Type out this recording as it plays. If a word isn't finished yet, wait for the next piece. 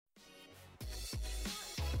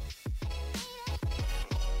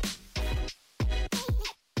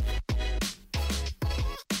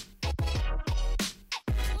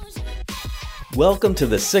Welcome to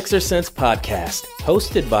the Sixer Sense podcast,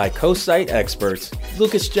 hosted by co-site experts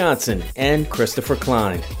Lucas Johnson and Christopher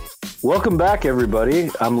Klein. Welcome back, everybody.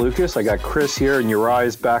 I'm Lucas. I got Chris here, and Uriah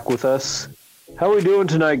is back with us. How are we doing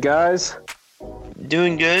tonight, guys?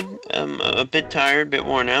 Doing good. I'm a bit tired, a bit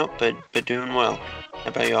worn out, but doing well. How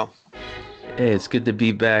about y'all? Hey, it's good to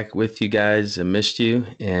be back with you guys. I missed you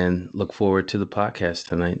and look forward to the podcast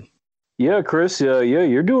tonight. Yeah, Chris,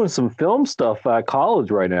 you're doing some film stuff at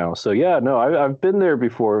college right now. So, I've been there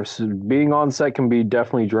before. So being on set can be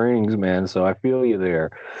definitely draining, man. So I feel you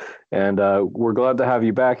there. And we're glad to have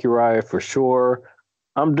you back, Uriah, for sure.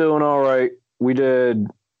 I'm doing all right. We did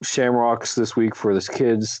shamrocks this week for the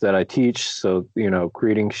kids that I teach. So,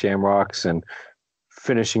 creating shamrocks and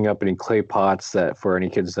finishing up any clay pots that for any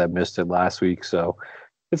kids that missed it last week. So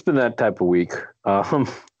it's been that type of week.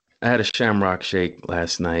 I had a shamrock shake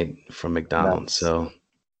last night from McDonald's, so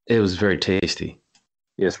it was very tasty.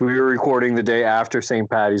 Yes, we were recording the day after St.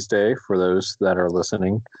 Paddy's Day for those that are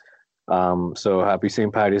listening. So happy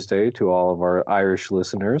St. Paddy's Day to all of our Irish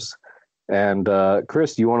listeners. And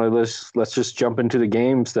Chris, do you want to let's just jump into the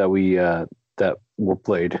games that were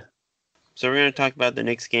played? So we're going to talk about the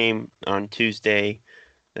Knicks game on Tuesday.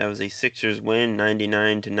 That was a Sixers win,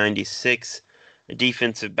 99-96. A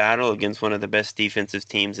defensive battle against one of the best defensive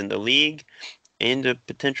teams in the league, and a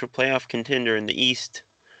potential playoff contender in the East.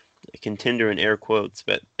 A contender in air quotes,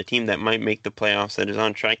 but a team that might make the playoffs, that is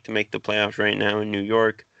on track to make the playoffs right now in New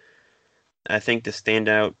York. I think the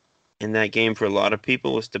standout in that game for a lot of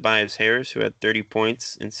people was Tobias Harris, who had 30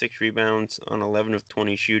 points and 6 rebounds on 11 of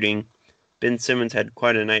 20 shooting. Ben Simmons had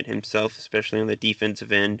quite a night himself, especially on the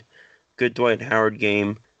defensive end. Good Dwight Howard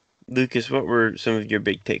game. Lucas, what were some of your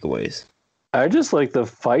big takeaways? I just like the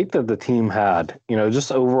fight that the team had,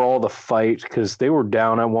 just overall the fight, because they were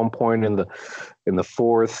down at one point in the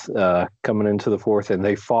fourth, coming into the fourth, and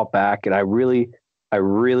they fought back. And I really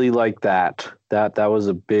like that. That was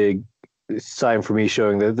a big sign for me,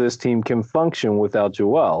 showing that this team can function without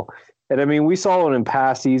Joel. And I mean, we saw it in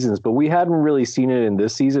past seasons, but we hadn't really seen it in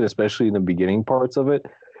this season, especially in the beginning parts of it.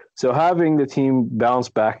 So having the team bounce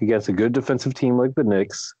back against a good defensive team like the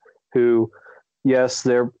Knicks, who, yes,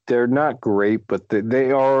 they're not great, but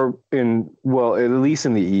they are at least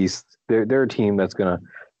in the East, they're a team that's going to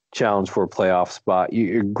challenge for a playoff spot.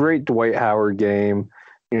 A great Dwight Howard game,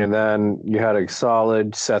 and then you had a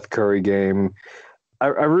solid Seth Curry game. I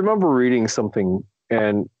remember reading something,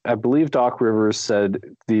 and I believe Doc Rivers said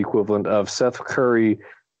the equivalent of Seth Curry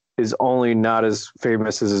is only not as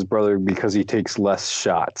famous as his brother because he takes less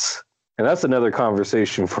shots. And that's another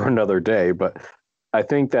conversation for another day, but I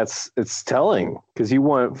think it's telling, because he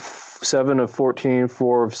went 7 of 14,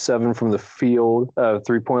 4 of 7 from the field,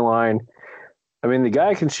 3-point line. I mean, the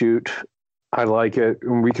guy can shoot. I like it.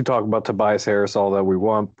 And we could talk about Tobias Harris all that we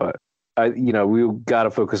want, but we've got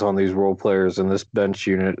to focus on these role players, and this bench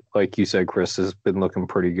unit, like you said, Chris, has been looking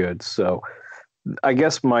pretty good. So I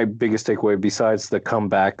guess my biggest takeaway, besides the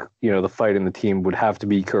comeback, the fight in the team, would have to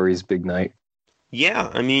be Curry's big night. Yeah,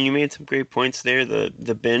 I mean, you made some great points there.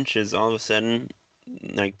 The bench is all of a sudden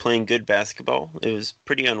like playing good basketball. It was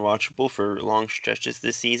pretty unwatchable for long stretches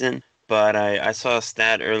this season. But I saw a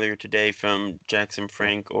stat earlier today from Jackson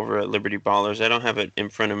Frank over at Liberty Ballers. I don't have it in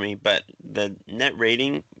front of me, but the net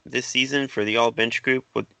rating this season for the all-bench group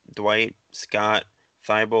with Dwight, Scott,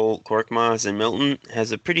 Thibault, Korkmaz, and Milton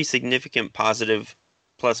has a pretty significant positive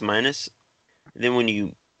plus-minus. Then when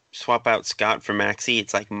you swap out Scott for Maxey,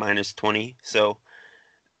 it's like minus 20. So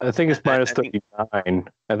I think it's minus 39.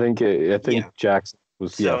 I think Jackson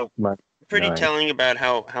was pretty telling about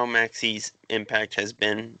how Maxey's impact has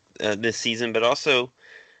been this season, but also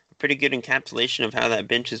a pretty good encapsulation of how that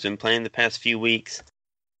bench has been playing the past few weeks.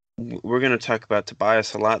 We're going to talk about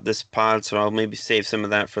Tobias a lot this pod, so I'll maybe save some of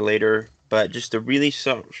that for later. But just a really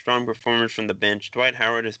strong performance from the bench. Dwight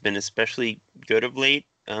Howard has been especially good of late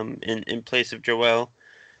in place of Joel.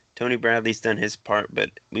 Tony Bradley's done his part,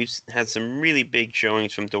 but we've had some really big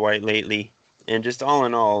showings from Dwight lately. And just all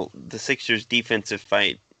in all, the Sixers' defensive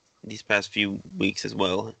fight these past few weeks as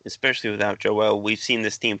well, especially without Joel. We've seen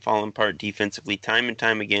this team fall apart defensively time and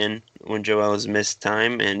time again when Joel has missed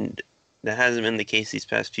time, and that hasn't been the case these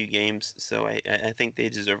past few games. So I think they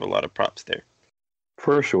deserve a lot of props there.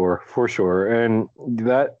 For sure. And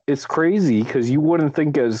that it's crazy because you wouldn't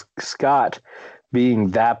think as Scott being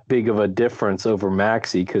that big of a difference over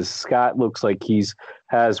Maxey, because Scott looks like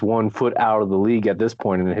has 1 foot out of the league at this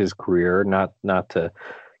point in his career. Not to,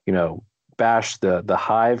 bash the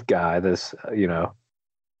Hive guy,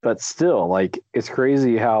 but still, like, it's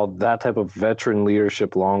crazy how that type of veteran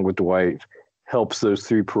leadership, along with Dwight, helps those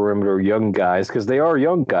three perimeter young guys, because they are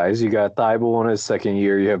young guys. You got Thibault in his second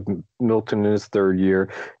year, you have Milton in his third year,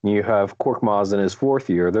 and you have Korkmaz in his fourth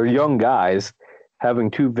year. They're young guys.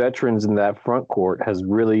 Having two veterans in that front court has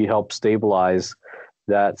really helped stabilize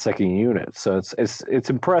that second unit. So it's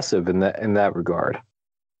impressive in that regard.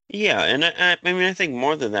 Yeah, and I mean, I think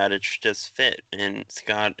more than that, it's just fit. And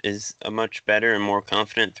Scott is a much better and more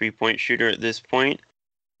confident three-point shooter at this point.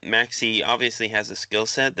 Maxey obviously has a skill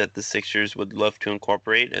set that the Sixers would love to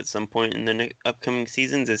incorporate at some point in the upcoming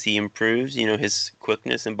seasons as he improves. You know, his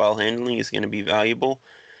quickness and ball handling is going to be valuable.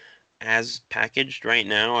 As packaged right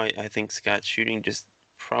now, I think Scott's shooting just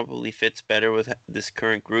probably fits better with this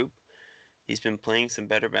current group. He's been playing some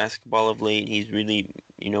better basketball of late. He's really,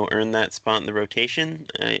 earned that spot in the rotation.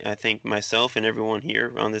 I think myself and everyone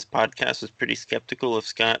here on this podcast was pretty skeptical of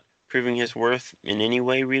Scott proving his worth in any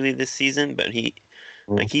way really this season, but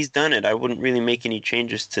he's done it. I wouldn't really make any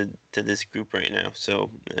changes to this group right now. So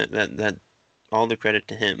that all the credit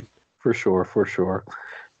to him. For sure.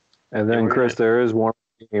 And then Chris, there is one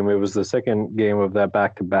game. It was the second game of that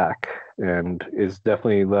back-to-back, and it's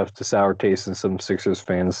definitely left a sour taste in some Sixers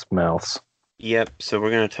fans' mouths. Yep, so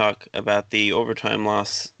we're going to talk about the overtime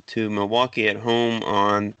loss to Milwaukee at home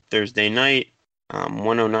on Thursday night.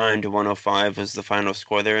 109-105 was the final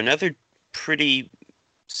score there. Another pretty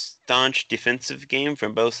staunch defensive game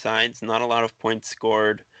from both sides. Not a lot of points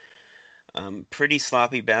scored. Pretty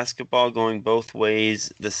sloppy basketball going both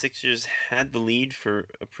ways. The Sixers had the lead for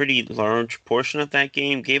a pretty large portion of that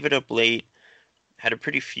game, gave it up late, had a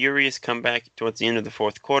pretty furious comeback towards the end of the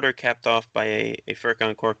fourth quarter, capped off by a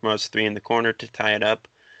Furkan Korkmaz three in the corner to tie it up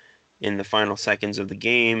in the final seconds of the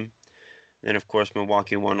game. Then, of course,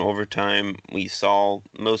 Milwaukee won overtime. We saw,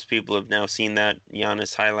 most people have now seen that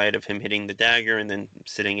Giannis highlight of him hitting the dagger and then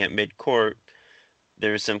sitting at midcourt.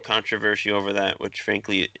 There was some controversy over that, which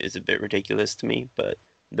frankly is a bit ridiculous to me, but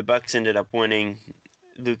the Bucks ended up winning.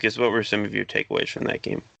 Lucas, what were some of your takeaways from that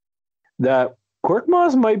game? That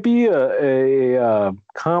Korkmaz might be a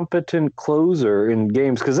competent closer in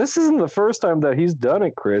games, because this isn't the first time that he's done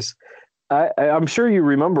it, Chris. I'm sure you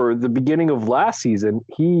remember the beginning of last season,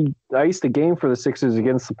 he iced a game for the Sixers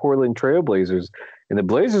against the Portland Trail Blazers, and the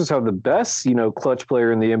Blazers have the best, clutch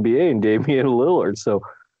player in the NBA in Damian Lillard. So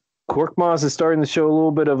Korkmaz is starting to show a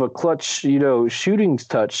little bit of a clutch, shooting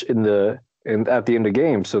touch at the end of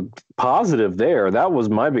games. So positive there. That was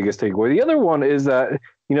my biggest takeaway. The other one is that,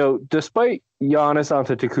 despite Giannis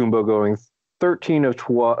Antetokounmpo going 13 of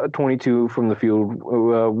 22 from the field,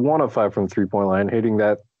 1 of 5 from the three-point line, hitting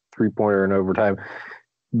that three-pointer in overtime,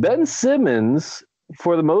 Ben Simmons,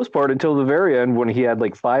 for the most part, until the very end when he had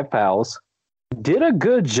like 5 fouls, did a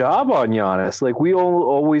good job on Giannis. Like, we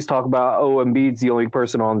always talk about, Embiid's the only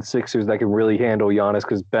person on the Sixers that can really handle Giannis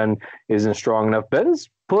because Ben isn't strong enough. Ben's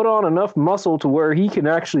put on enough muscle to where he can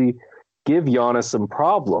actually give Giannis some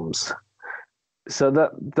problems. So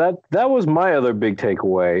that was my other big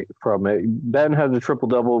takeaway from it. Ben had a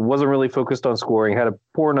triple-double, wasn't really focused on scoring, had a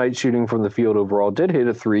poor night shooting from the field overall, did hit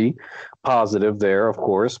a 3, positive there, of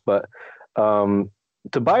course, but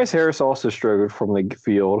Tobias Harris also struggled from the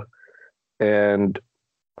field, and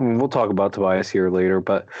we'll talk about Tobias here later,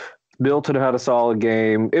 but Milton had a solid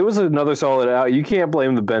game. It was another solid out. You can't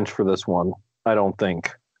blame the bench for this one, I don't think.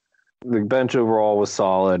 The bench overall was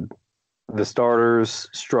solid. The starters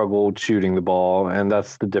struggled shooting the ball, and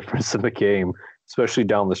that's the difference in the game, especially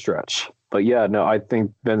down the stretch. But yeah, no, I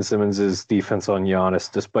think Ben Simmons' defense on Giannis,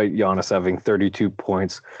 despite Giannis having 32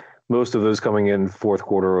 points, most of those coming in fourth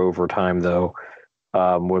quarter overtime, though,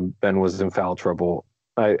 when Ben was in foul trouble.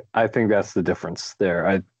 I think that's the difference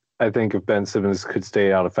there. I think if Ben Simmons could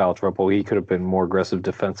stay out of foul trouble, he could have been more aggressive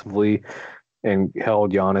defensively and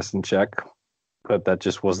held Giannis in check, but that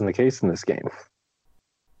just wasn't the case in this game.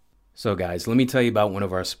 So guys, let me tell you about one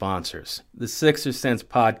of our sponsors. The Sixer Sense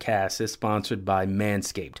podcast is sponsored by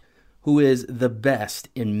Manscaped, who is the best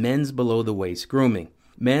in men's below-the-waist grooming.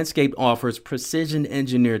 Manscaped offers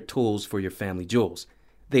precision-engineered tools for your family jewels.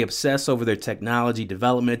 They obsess over their technology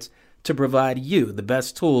developments to provide you the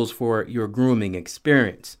best tools for your grooming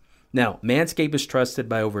experience. Now, Manscaped is trusted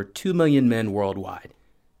by over 2 million men worldwide.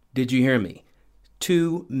 Did you hear me?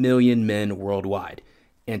 2 million men worldwide.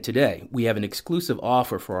 And today, we have an exclusive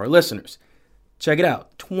offer for our listeners. Check it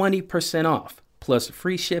out, 20% off, plus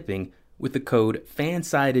free shipping with the code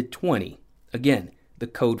FANSIDED20. Again, the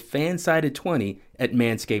code FANSIDED20 at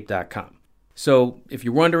manscaped.com. So, if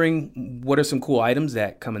you're wondering what are some cool items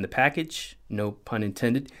that come in the package, no pun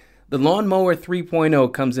intended, the Lawnmower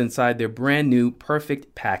 3.0 comes inside their brand new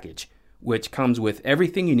Perfect Package, which comes with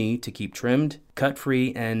everything you need to keep trimmed,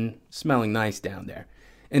 cut-free, and smelling nice down there.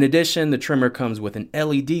 In addition, the trimmer comes with an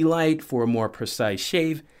LED light for a more precise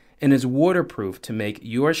shave and is waterproof to make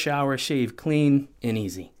your shower shave clean and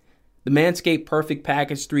easy. The Manscaped Perfect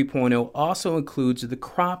Package 3.0 also includes the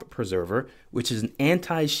Crop Preserver, which is an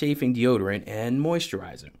anti-chafing deodorant and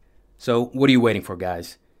moisturizer. So what are you waiting for,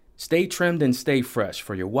 guys? Stay trimmed and stay fresh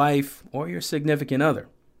for your wife or your significant other.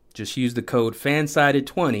 Just use the code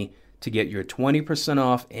FANSIDED20 to get your 20%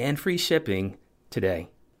 off and free shipping today.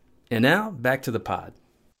 And now, back to the pod.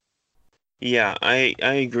 Yeah, I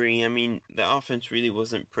agree. I mean, the offense really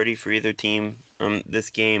wasn't pretty for either team this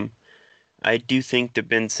game. I do think the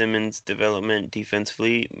Ben Simmons development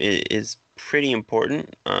defensively is pretty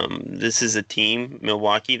important. This is a team,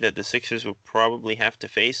 Milwaukee, that the Sixers will probably have to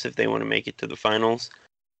face if they want to make it to the finals.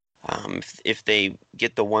 If they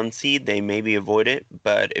get the 1 seed, they maybe avoid it.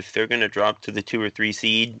 But if they're going to drop to the 2 or 3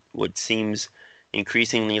 seed, which seems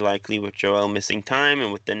increasingly likely with Joel missing time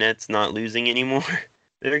and with the Nets not losing anymore,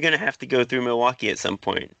 they're going to have to go through Milwaukee at some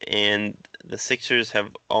point. And the Sixers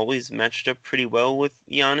have always matched up pretty well with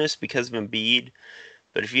Giannis because of Embiid.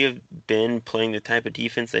 But if you have been playing the type of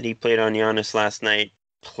defense that he played on Giannis last night,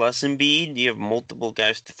 plus Embiid, you have multiple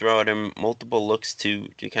guys to throw at him, multiple looks to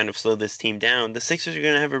kind of slow this team down. The Sixers are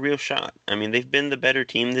going to have a real shot. I mean, they've been the better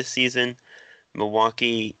team this season.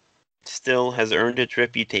 Milwaukee still has earned its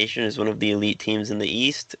reputation as one of the elite teams in the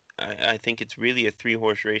East. I think it's really a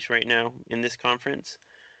 3-horse race right now in this conference,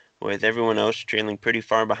 with everyone else trailing pretty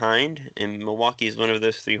far behind, and Milwaukee is one of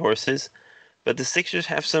those 3 horses. But the Sixers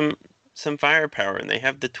have some firepower, and they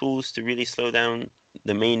have the tools to really slow down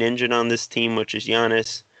the main engine on this team, which is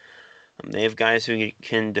Giannis. They have guys who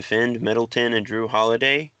can defend Middleton and Drew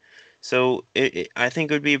Holiday. So I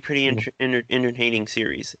think it would be a pretty entertaining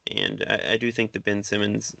series, and I do think the Ben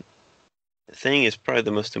Simmons thing is probably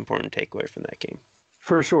the most important takeaway from that game.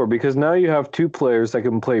 For sure, because now you have 2 players that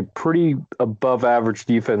can play pretty above average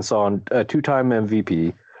defense on a 2-time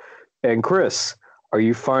MVP. And Chris, are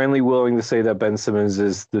you finally willing to say that Ben Simmons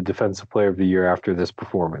is the defensive player of the year after this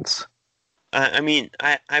performance? I mean,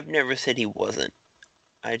 I've never said he wasn't.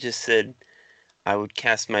 I just said I would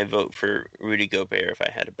cast my vote for Rudy Gobert if I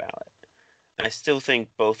had a ballot. I still think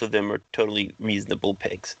both of them are totally reasonable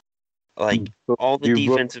picks. Like, all the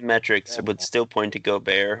defensive metrics would still point to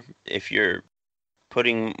Gobert if you're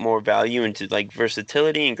putting more value into like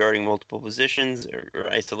versatility and guarding multiple positions or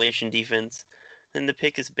isolation defense than the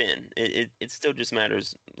pick has been. It still just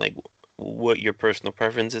matters like what your personal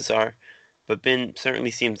preferences are. But Ben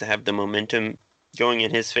certainly seems to have the momentum going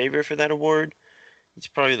in his favor for that award. He's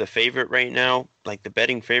probably the favorite right now, like the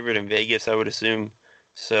betting favorite in Vegas, I would assume.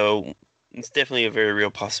 So it's definitely a very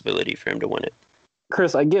real possibility for him to win it.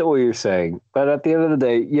 Chris, I get what you're saying, but at the end of the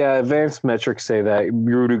day, yeah, advanced metrics say that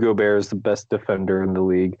Rudy Gobert is the best defender in the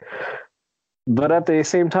league. But at the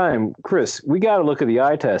same time, Chris, we got to look at the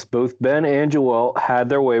eye test. Both Ben and Joel had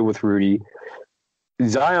their way with Rudy.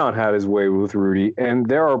 Zion had his way with Rudy, and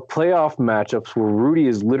there are playoff matchups where Rudy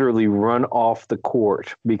is literally run off the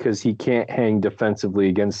court because he can't hang defensively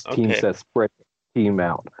against teams that spread the team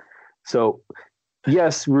out. So,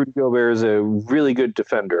 yes, Rudy Gobert is a really good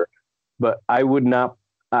defender, but I would not.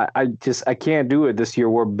 I can't do it this year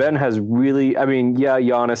where Ben has really. I mean, yeah,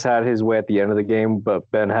 Giannis had his way at the end of the game, but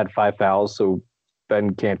Ben had 5 fouls, so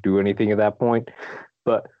Ben can't do anything at that point.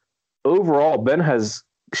 But overall, Ben has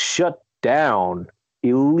shut down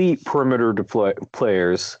elite perimeter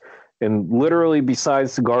players, and literally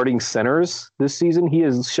besides guarding centers this season, he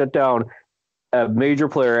has shut down a major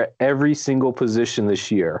player at every single position this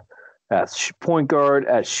year, at point guard,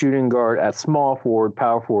 at shooting guard, at small forward,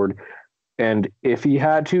 power forward, and if he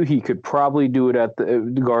had to, he could probably do it at the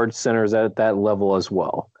guard centers at that level as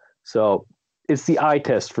well. So it's the eye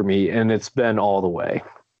test for me, and it's been all the way.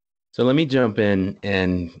 So let me jump in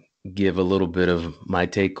and give a little bit of my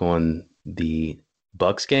take on the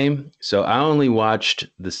Bucks game. So I only watched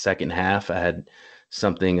the second half. I had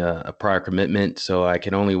a prior commitment, so I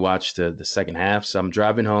can only watch the second half. So I'm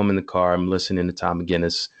driving home in the car. I'm listening to Tom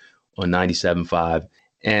McGinnis on 97.5.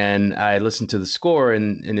 And I listened to the score,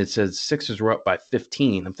 and it says Sixers were up by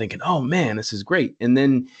 15. I'm thinking, oh, man, this is great. And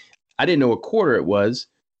then I didn't know what quarter it was.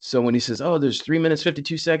 So when he says, oh, there's 3 minutes,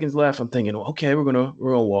 52 seconds left, I'm thinking, well, okay, we're gonna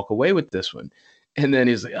walk away with this one. And then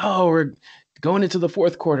he's like, oh, we're going into the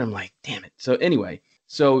fourth quarter. I'm like, damn it. So anyway,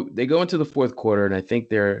 so they go into the fourth quarter, and I think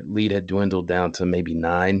their lead had dwindled down to maybe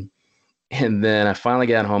 9. And then I finally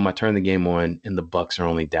got home. I turned the game on, and the Bucks are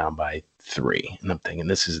only down by 3. And I'm thinking,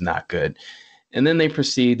 this is not good. And then they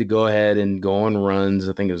proceed to go ahead and go on runs.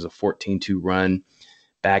 I think it was a 14-2 run,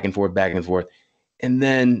 back and forth, back and forth. And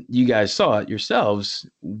then you guys saw it yourselves.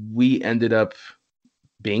 We ended up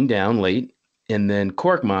being down late, And then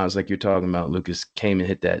Korkmaz, like you're talking about, Lucas, came and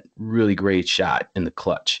hit that really great shot in the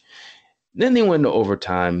clutch. Then they went to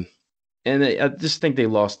overtime, and I just think they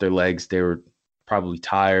lost their legs. They were probably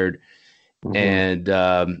tired. Mm-hmm. And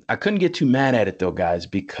I couldn't get too mad at it, though, guys,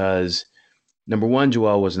 because, number one,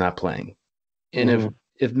 Joel was not playing. And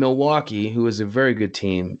if Milwaukee, who is a very good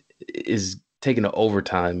team, is taking to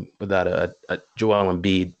overtime without a Joel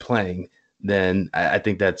Embiid playing, then I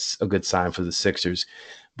think that's a good sign for the Sixers.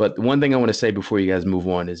 But the one thing I want to say before you guys move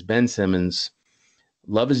on is Ben Simmons,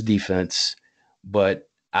 love his defense, but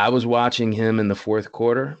I was watching him in the fourth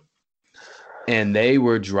quarter, and they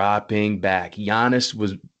were dropping back. Giannis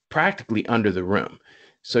was practically under the rim.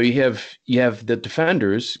 So you have the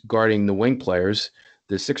defenders guarding the wing players,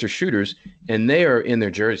 the Sixer shooters, and they are in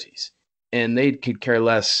their jerseys. And they could care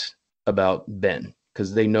less about Ben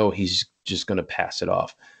because they know he's just going to pass it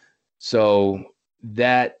off. So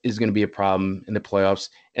that is going to be a problem in the playoffs.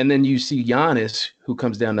 And then you see Giannis, who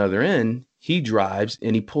comes down the other end. He drives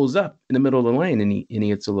and he pulls up in the middle of the lane and he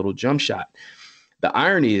hits a little jump shot. The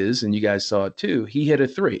irony is, and you guys saw it too, he hit a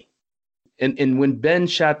three. And when Ben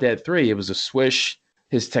shot that three, it was a swish.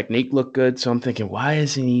 His technique looked good. So I'm thinking, why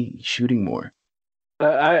isn't he shooting more?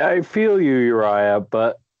 I feel you, Uriah,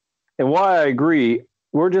 and why I agree,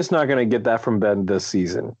 we're just not going to get that from Ben this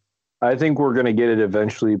season. I think we're going to get it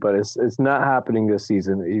eventually, but it's not happening this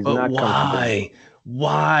season. He's but not why?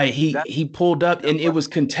 Why? He pulled up, and it was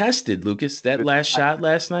contested, Lucas. That last shot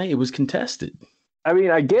last night, it was contested. I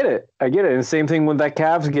mean, I get it. And same thing with that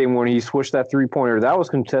Cavs game when he swished that three-pointer. That was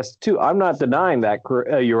contested too. I'm not denying that,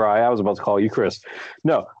 Uriah. I was about to call you Chris.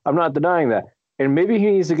 No, I'm not denying that. And maybe he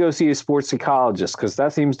needs to go see a sports psychologist because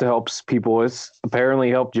that seems to help people. It's apparently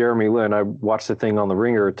helped Jeremy Lin. I watched the thing on The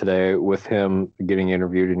Ringer today with him getting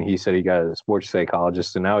interviewed, and he said he got a sports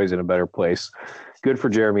psychologist, and now he's in a better place. Good for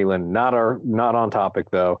Jeremy Lin. Not on topic,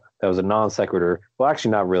 though. That was a non sequitur. Well,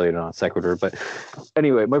 actually, not really a non sequitur. But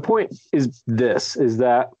anyway, my point is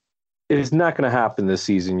that it's not going to happen this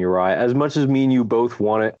season, Uriah. As much as me and you both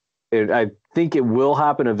want it, I think it will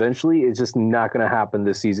happen eventually. It's just not going to happen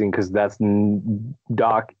this season because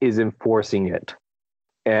Doc isn't forcing it.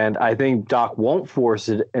 And I think Doc won't force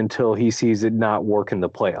it until he sees it not work in the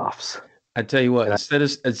playoffs. I tell you what,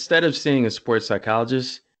 instead of seeing a sports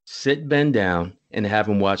psychologist, sit Ben down and have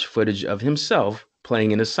him watch footage of himself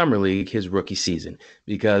playing in a summer league his rookie season,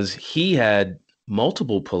 because he had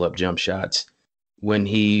multiple pull-up jump shots when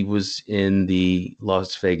he was in the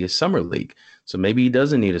Las Vegas Summer League. So maybe he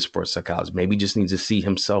doesn't need a sports psychologist. Maybe he just needs to see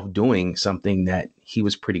himself doing something that he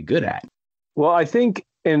was pretty good at. Well, I think,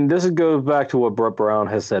 and this goes back to what Brett Brown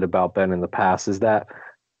has said about Ben in the past, is that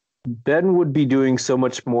Ben would be doing so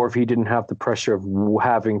much more if he didn't have the pressure of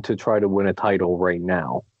having to try to win a title right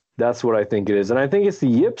now. That's what I think it is. And I think it's the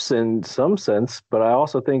yips in some sense, but I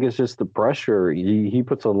also think it's just the pressure. He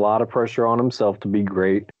puts a lot of pressure on himself to be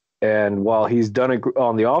great. And while he's done it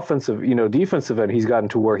on the offensive, defensive end, he's gotten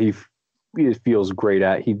to where he feels great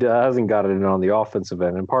at. He hasn't gotten it on the offensive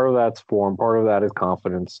end. And part of that's form. Part of that is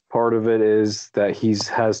confidence. Part of it is that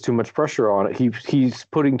has too much pressure on it. He's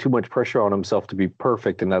putting too much pressure on himself to be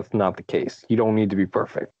perfect, and that's not the case. You don't need to be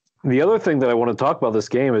perfect. The other thing that I want to talk about this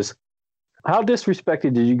game is how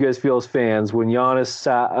disrespected did you guys feel as fans when Giannis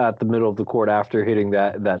sat at the middle of the court after hitting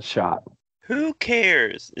that shot? Who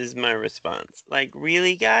cares is my response. Like,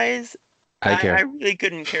 really, guys? I care. I really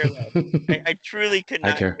couldn't care less. I truly could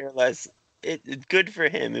not care less. It's good for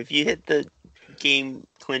him. If you hit the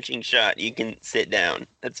game-clinching shot, you can sit down.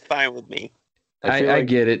 That's fine with me. I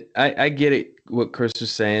get it. I get it, what Chris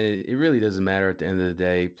was saying. It really doesn't matter at the end of the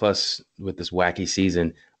day, plus with this wacky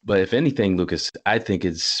season. But if anything, Lucas, I think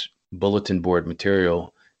it's bulletin board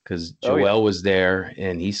material because Joel was there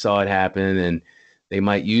and he saw it happen, and they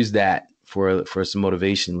might use that for some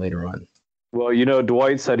motivation later on. Well,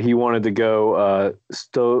 Dwight said he wanted to go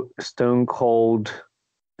Stone Cold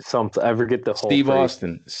something. I forget the whole Steve phrase.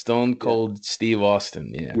 Austin. Stone Cold Steve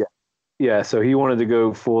Austin. Yeah. Yeah, so he wanted to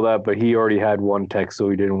go full that, but he already had one text, so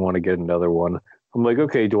he didn't want to get another one. I'm like,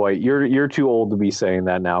 okay, Dwight, you're too old to be saying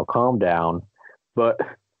that now. Calm down. But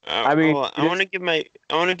I mean, I want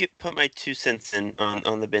to put my 2 cents in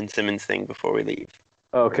on the Ben Simmons thing before we leave.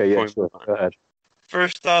 Okay, yeah, sure. Go ahead.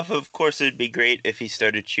 First off, of course, it'd be great if he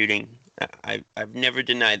started shooting. I've never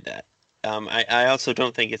denied that. I also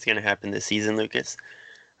don't think it's going to happen this season, Lucas.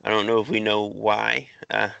 I don't know if we know why,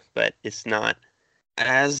 but it's not.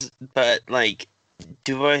 But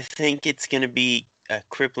do I think it's going to be a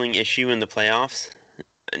crippling issue in the playoffs?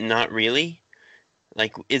 Not really.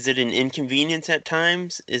 Is it an inconvenience at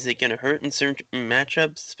times? Is it going to hurt in certain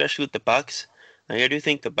matchups, especially with the Bucks? I do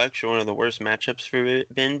think the Bucks are one of the worst matchups for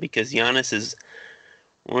Ben because Giannis is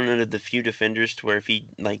one of the few defenders to where if he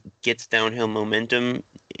like gets downhill momentum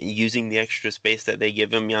using the extra space that they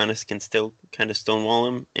give him, Giannis can still kind of stonewall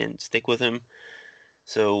him and stick with him.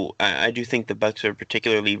 So I do think the Bucks are a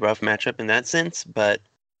particularly rough matchup in that sense. But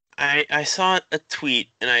I saw a tweet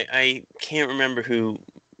and I can't remember who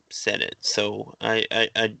said it, so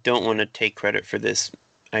I don't want to take credit for this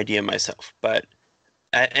idea myself. But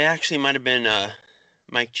it actually might have been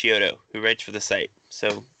Mike Chiodo, who writes for the site.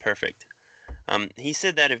 So perfect. He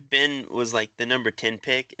said that if Ben was like the number 10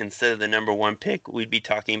 pick instead of the number 1 pick, we'd be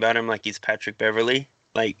talking about him like he's Patrick Beverley.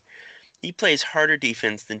 Like, he plays harder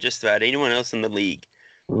defense than just about anyone else in the league.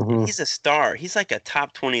 And he's a star. He's like a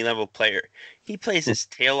top 20 level player. He plays his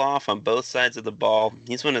tail off on both sides of the ball.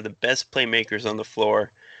 He's one of the best playmakers on the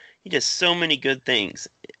floor. He does so many good things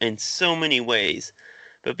in so many ways.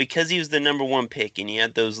 But because he was the number 1 pick and he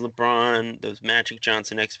had those LeBron, those Magic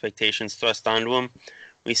Johnson expectations thrust onto him,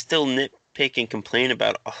 we still nitpick and complain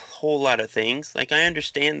about a whole lot of things. Like, I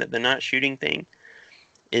understand that the not shooting thing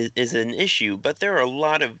is an issue, but there are a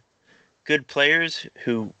lot of good players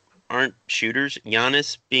who aren't shooters,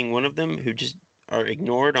 Giannis being one of them, who just are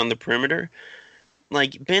ignored on the perimeter.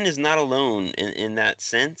 Like, Ben is not alone in that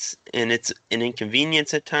sense, and it's an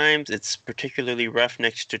inconvenience at times. It's particularly rough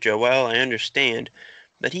next to Joel, I understand,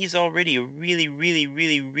 but he's already a really, really,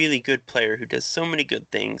 really, really good player who does so many good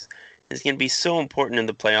things. He's going to be so important in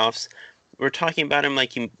the playoffs. We're talking about him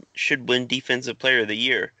like he should win Defensive Player of the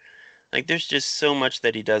Year. Like, there's just so much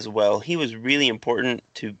that he does well. He was really important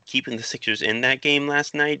to keeping the Sixers in that game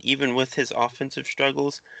last night, even with his offensive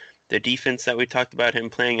struggles. The defense that we talked about him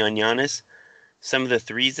playing on Giannis, some of the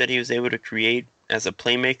threes that he was able to create as a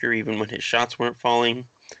playmaker, even when his shots weren't falling.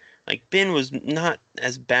 Like, Ben was not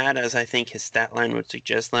as bad as I think his stat line would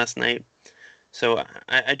suggest last night. So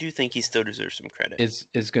I do think he still deserves some credit.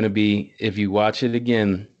 It's going to be, if you watch it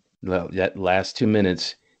again, that last 2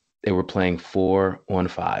 minutes, they were playing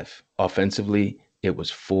 4-on-5. Offensively, it was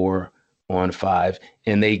 4-on-5.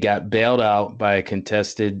 And they got bailed out by a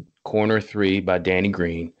contested corner 3 by Danny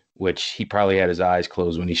Green, which he probably had his eyes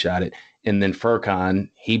closed when he shot it. And then Furkan,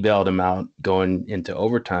 he bailed him out going into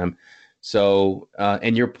overtime. So,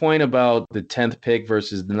 and your point about the 10th pick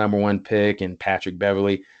versus the number 1 pick and Patrick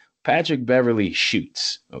Beverley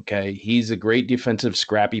shoots, okay? He's a great defensive,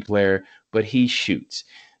 scrappy player, but he shoots.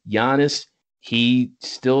 Giannis, he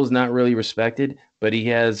still is not really respected, but he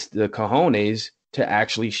has the cojones to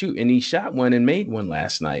actually shoot. And he shot one and made one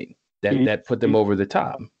last night that put them over the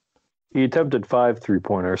top. He attempted 5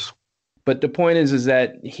 3-pointers. But the point is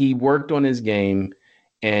that he worked on his game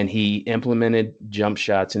and he implemented jump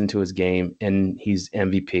shots into his game, and he's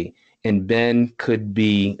MVP. And Ben could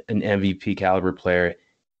be an MVP caliber player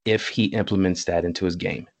if he implements that into his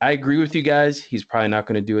game. I agree with you guys. He's probably not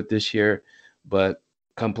going to do it this year, but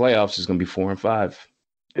come playoffs, it's going to be 4-5.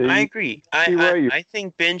 I agree. I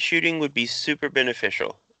think Ben shooting would be super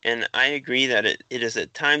beneficial, and I agree that it is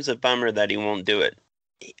at times a bummer that he won't do it.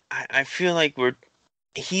 I feel like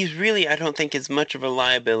he's really, I don't think, as much of a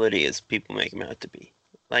liability as people make him out to be.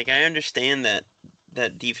 Like, I understand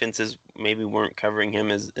that defenses maybe weren't covering him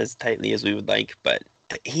as tightly as we would like, but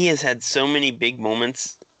he has had so many big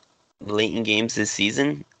moments late in games this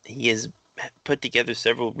season. He has put together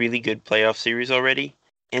several really good playoff series already.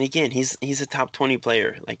 And again, he's a top 20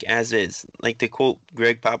 player, like, as is. Like, to quote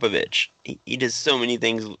Greg Popovich, he does so many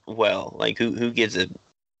things well. Like, who gives a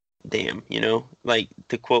damn, you know? Like,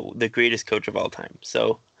 to quote the greatest coach of all time.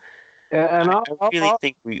 So, and I really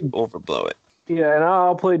think we overblow it. Yeah, and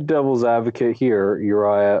I'll play devil's advocate here,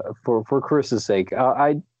 Uriah, for Chris's sake.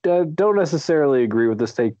 I don't necessarily agree with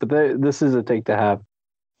this take, but this is a take to have.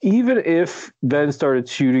 Even if Ben started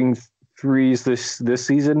shooting threes this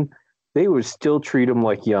season, they would still treat him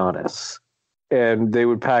like Giannis, and they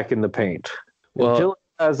would pack in the paint. Well, until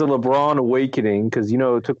he has a LeBron awakening, because,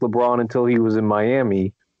 it took LeBron until he was in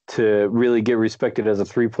Miami to really get respected as a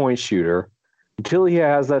three-point shooter. Until he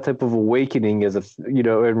has that type of awakening and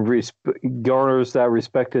garners that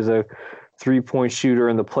respect as a three-point shooter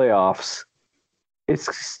in the playoffs,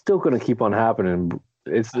 it's still going to keep on happening.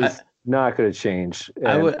 It's not going to change.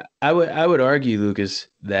 And I would argue, Lucas,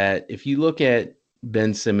 that if you look at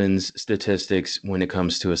Ben Simmons' statistics when it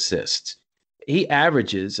comes to assists, he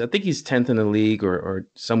averages, I think he's 10th in the league or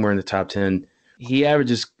somewhere in the top 10. He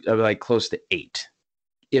averages like close to 8.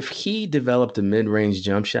 If he developed a mid-range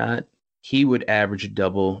jump shot, he would average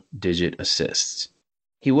double-digit assists.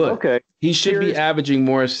 He would. Okay. He should be averaging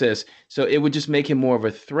more assists. So it would just make him more of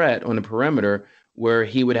a threat on the perimeter, where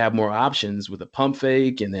he would have more options with a pump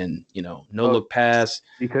fake and then, no-look pass.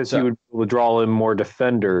 Because he would draw in more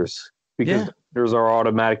defenders. Because There's are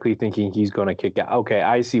automatically thinking he's going to kick out. Okay,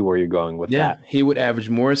 I see where you're going with that. Yeah, he would average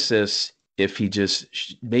more assists if he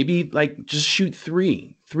just maybe like just shoot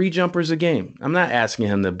three jumpers a game. I'm not asking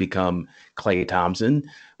him to become Klay Thompson,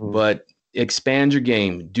 but expand your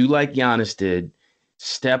game. Do like Giannis did,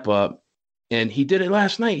 step up, and he did it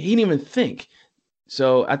last night. He didn't even think.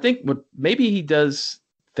 So I think maybe he does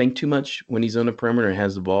think too much when he's on the perimeter and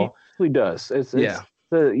has the ball. He does. It's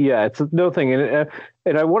no thing.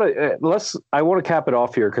 And I want to I want to cap it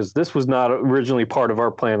off here because this was not originally part of our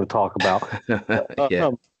plan to talk about.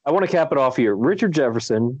 I want to cap it off here. Richard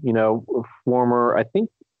Jefferson, former, I think,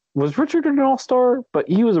 was Richard an all-star? But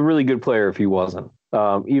he was a really good player if he wasn't.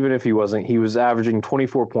 Even if he wasn't, he was averaging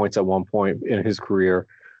 24 points at one point in his career.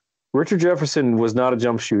 Richard Jefferson was not a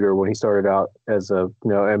jump shooter when he started out as a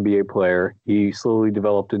NBA player. He slowly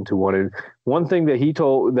developed into one. And one thing that he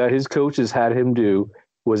told that his coaches had him do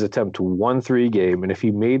was attempt 1 3 game, and if he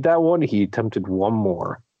made that one, he attempted one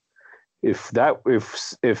more. If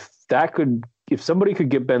somebody could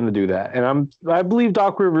get Ben to do that, and I believe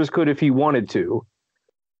Doc Rivers could if he wanted to,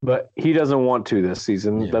 but he doesn't want to this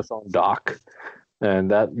season. Yeah. That's on Doc, and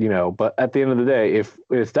that But at the end of the day, if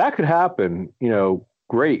that could happen,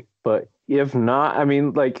 great. But if not, I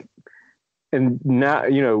mean, and now,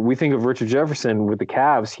 we think of Richard Jefferson with the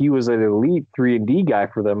Cavs. He was an elite 3-and-D guy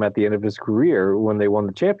for them at the end of his career when they won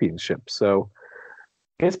the championship. So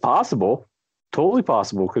it's possible, totally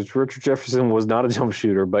possible, because Richard Jefferson was not a jump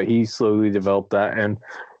shooter, but he slowly developed that. And,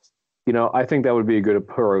 I think that would be a good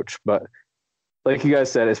approach. But like you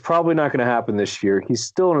guys said, it's probably not going to happen this year. He's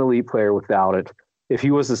still an elite player without it. If he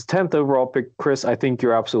was his 10th overall pick, Chris, I think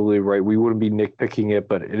you're absolutely right. We wouldn't be nitpicking it,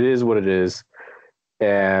 but it is what it is.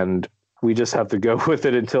 And we just have to go with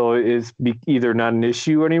it until it's either not an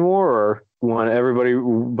issue anymore, or when everybody,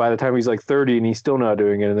 by the time he's like 30 and he's still not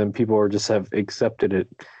doing it, and then people just have accepted it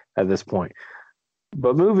at this point.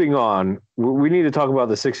 But moving on, we need to talk about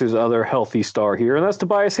the Sixers' other healthy star here, and that's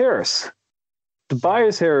Tobias Harris.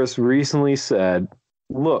 Tobias Harris recently said,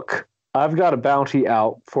 look, I've got a bounty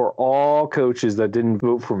out for all coaches that didn't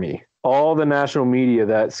vote for me, all the national media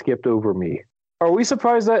that skipped over me. Are we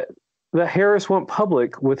surprised that Harris went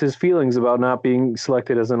public with his feelings about not being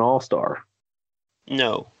selected as an all-star?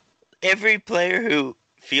 No. Every player who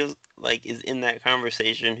feels like is in that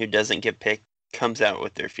conversation who doesn't get picked comes out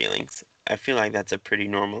with their feelings. I feel like that's a pretty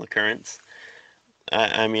normal occurrence.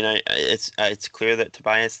 It's clear that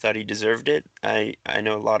Tobias thought he deserved it. I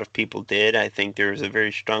know a lot of people did. I think there's a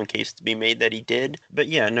very strong case to be made that he did. But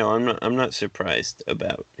yeah, no, I'm not surprised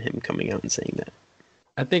about him coming out and saying that.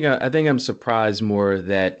 I think I'm surprised more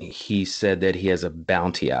that he said that he has a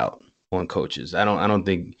bounty out on coaches. I don't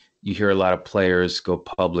think you hear a lot of players go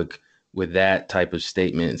public with that type of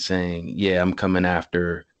statement saying, yeah, I'm coming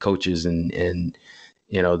after coaches and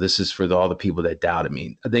this is for all the people that doubted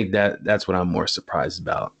me. I think that's what I'm more surprised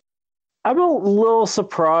about. I'm a little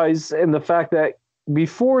surprised in the fact that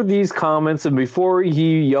before these comments and before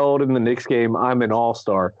he yelled in the Knicks game, I'm an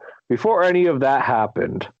all-star, before any of that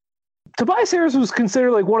happened, Tobias Harris was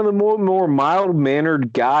considered like one of the more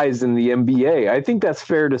mild-mannered guys in the NBA. I think that's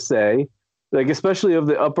fair to say, especially of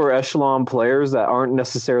the upper echelon players that aren't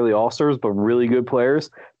necessarily all-stars, but really good players.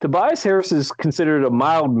 Tobias Harris is considered a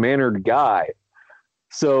mild-mannered guy.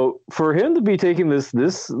 So for him to be taking this,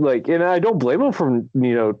 and I don't blame him for,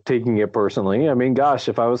 taking it personally. I mean, gosh,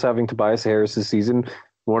 if I was having Tobias Harris this season,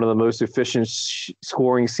 one of the most efficient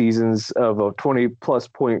scoring seasons of a 20-plus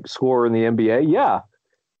point scorer in the NBA, yeah,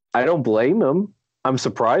 I don't blame him. I'm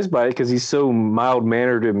surprised by it because he's so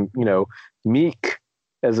mild-mannered and, meek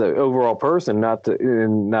as an overall person,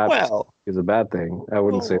 is a bad thing. I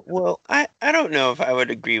wouldn't say that. Well, I don't know if I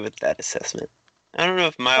would agree with that assessment. I don't know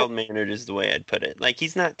if mild-mannered is the way I'd put it.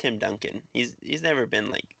 He's not Tim Duncan. He's never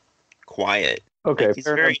been, quiet. Okay. He's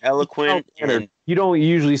very eloquent. And you don't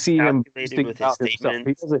usually see him boasting about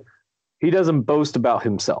himself. He doesn't boast about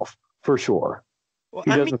himself, for sure. Well,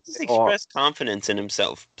 he's expressed confidence in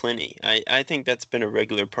himself plenty. I think that's been a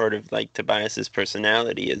regular part of, Tobias's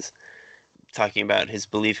personality is talking about his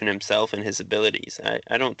belief in himself and his abilities.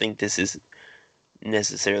 I don't think this is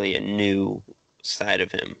necessarily a new side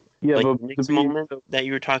of him. Yeah, but Nick's moment that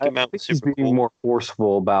you were talking about, he's being more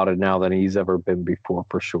forceful about it now than he's ever been before,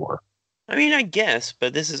 for sure. I mean, I guess,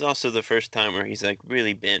 but this is also the first time where he's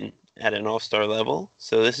really been at an all-star level.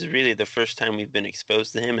 So this is really the first time we've been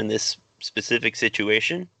exposed to him in this specific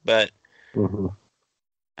situation. But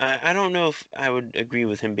I don't know if I would agree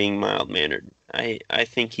with him being mild-mannered. I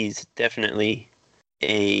think he's definitely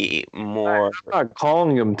a more. I'm not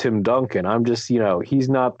calling him Tim Duncan. I'm just he's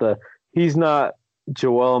not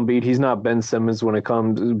Joel Embiid. He's not Ben Simmons when it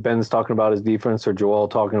comes. Ben's talking about his defense, or Joel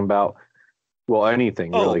talking about Well,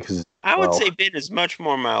 anything really, because I would say Ben is much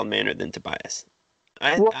more mild-mannered than Tobias.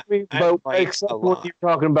 But except when you're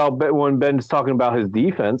talking about when Ben's talking about his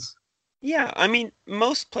defense. Yeah, I mean,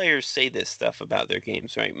 most players say this stuff about their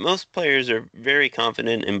games, right? Most players are very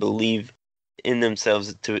confident and believe in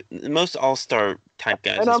themselves. Most all-star type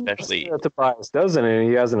guys, and especially. I'm not saying that Tobias doesn't, and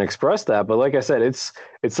he hasn't expressed that. But like I said, it's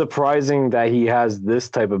surprising that he has this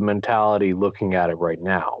type of mentality looking at it right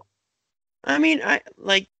now. I mean,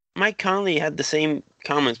 Mike Conley had the same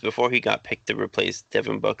comments before he got picked to replace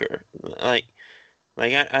Devin Booker. I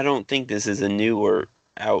don't think this is a new or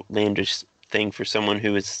outlandish thing for someone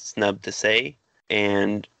who is snubbed to say.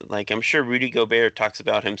 And I'm sure Rudy Gobert talks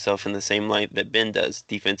about himself in the same light that Ben does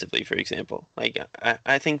defensively, for example.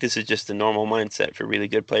 I think this is just a normal mindset for really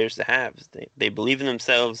good players to have. They believe in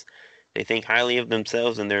themselves, they think highly of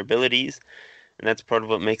themselves and their abilities, and that's part of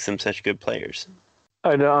what makes them such good players.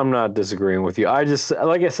 I'm not disagreeing with you. I just,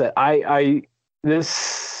 like I said, I this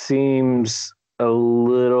seems a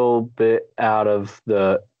little bit out of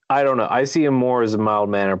the. I don't know. I see him more as a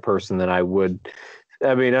mild-mannered person than I would.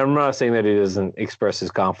 I mean, I'm not saying that he doesn't express his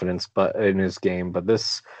confidence, but in his game, but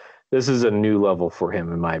this is a new level for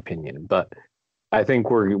him, in my opinion. But I think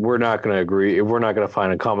we're not going to agree. We're not going to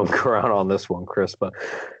find a common ground on this one, Chris. But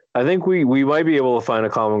I think we might be able to find a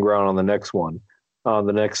common ground on the next one. On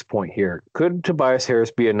the next point here, could Tobias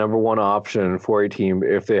Harris be a number one option for a team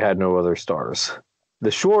if they had no other stars?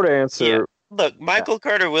 The short answer. Yeah. Look, Michael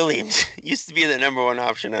Carter Williams used to be the number one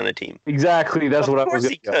option on a team. Exactly, that's what I was.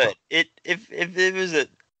 Of course, he could. If it was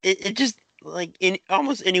it just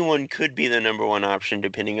almost anyone could be the number one option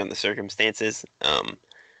depending on the circumstances.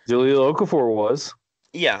 Jahlil Okafor was.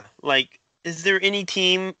 Yeah, is there any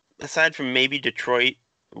team aside from maybe Detroit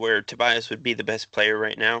where Tobias would be the best player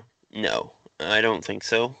right now? No. I don't think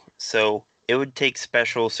so. So it would take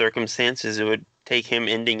special circumstances. It would take him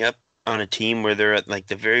ending up on a team where they're at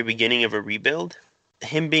the very beginning of a rebuild.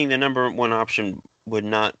 Him being the number one option would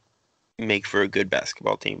not make for a good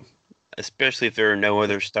basketball team, especially if there are no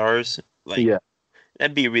other stars.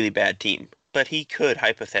 That'd be a really bad team. But he could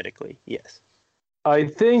hypothetically, yes. I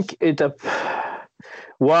think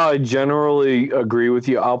while I generally agree with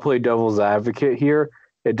you, I'll play devil's advocate here.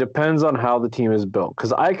 It depends on how the team is built,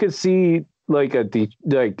 because I could see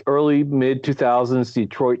early mid 2000s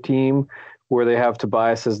Detroit team where they have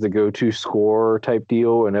Tobias as the go-to scorer type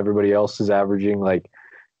deal, and everybody else is averaging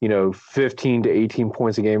 15 to 18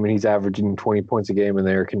 points a game, and he's averaging 20 points a game, and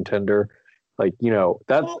they're a contender. I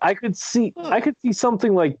could see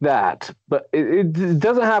something like that, but it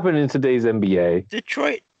doesn't happen in today's NBA.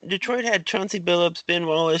 Detroit had Chauncey Billups, Ben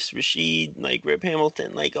Wallace, Rasheed, Rip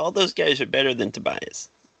Hamilton. All those guys are better than Tobias.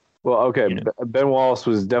 Well, okay, Ben Wallace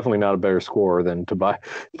was definitely not a better scorer than Tobias.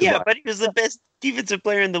 Yeah, but he was the best defensive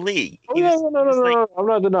player in the league. No. I'm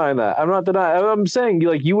not denying that. I'm saying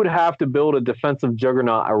you would have to build a defensive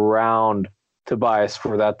juggernaut around Tobias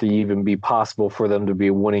for that to even be possible for them to be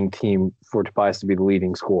a winning team, for Tobias to be the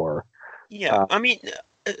leading scorer. Yeah,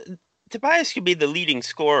 Tobias could be the leading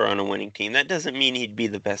scorer on a winning team. That doesn't mean he'd be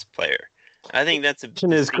the best player. I think that's a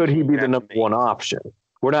question is, could he be the number one option?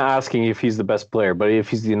 We're not asking if he's the best player, but if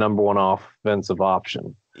he's the number one offensive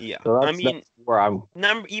option. Yeah, so that's where I'm.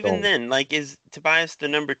 Then, is Tobias the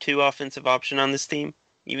number two offensive option on this team?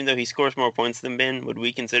 Even though he scores more points than Ben, would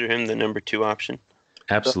we consider him the number two option?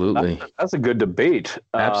 Absolutely. That's a good debate.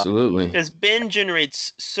 Absolutely. Because Ben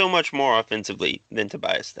generates so much more offensively than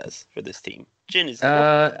Tobias does for this team.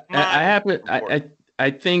 I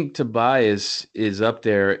think Tobias is up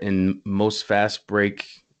there in most fast break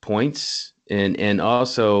points. And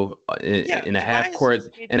also in a half court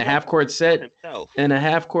set,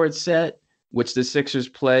 which the Sixers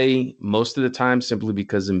play most of the time simply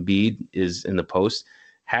because Embiid is in the post.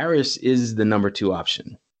 Harris is the number two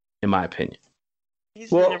option, in my opinion.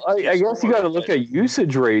 Well, I guess you got to look at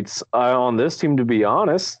usage rates on this team, to be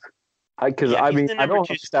honest. I don't have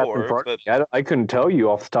stats in front of me. I couldn't tell you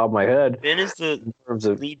off the top of my head. Ben is the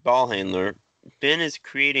lead ball handler. Ben is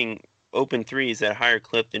creating open threes at a higher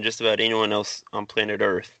clip than just about anyone else on planet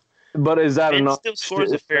Earth. But is that enough? Still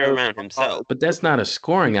scores a fair amount himself. But that's not a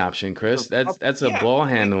scoring option, Chris. That's a ball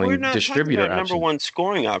handling distributor option. Number one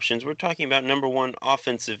scoring options. We're talking about number one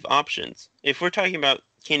offensive options. If we're talking about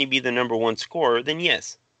can he be the number one scorer, then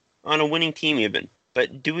yes, on a winning team even.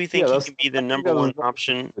 But do we think he can be the number one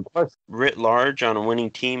option writ large on a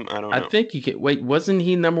winning team? I don't know. I think he can. Wait, wasn't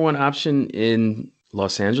he number one option in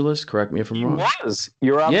Los Angeles? Correct me if I'm wrong. He was.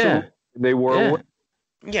 You're absolutely. Yeah. They were.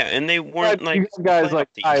 Yeah, and they weren't guys like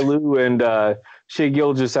Ty Lue and Shai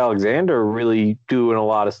Gilgeous-Alexander really doing a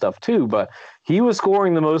lot of stuff too, but he was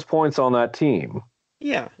scoring the most points on that team.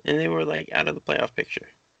 Yeah, and they were out of the playoff picture.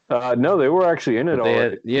 No, they were actually in it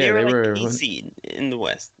already. They were like 8 seed in the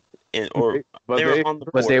West, they were on the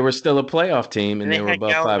board. But they were still a playoff team, and they were had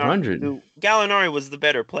above 500. Gallinari was the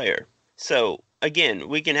better player. So again,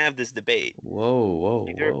 we can have this debate. Whoa!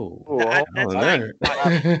 That's not.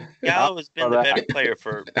 Gallo has been the better player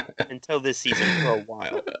until this season for a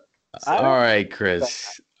while. So, all right,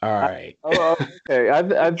 Chris. All right. Okay. I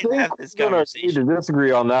think we're going to need to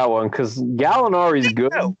disagree on that one because Gallinari's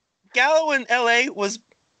good. No. Gallo in LA was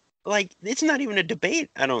like, it's not even a debate,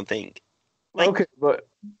 I don't think. Okay, but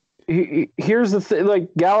here's the thing. Like,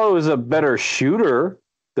 Gallo is a better shooter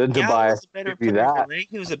than Tobias.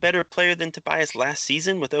 He was a better player than Tobias last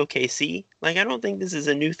season with OKC. Like, I don't think this is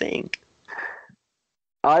a new thing.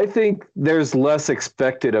 I think there's less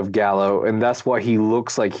expected of Gallo, and that's why he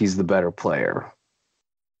looks like he's the better player.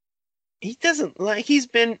 He doesn't he's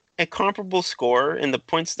been a comparable scorer in the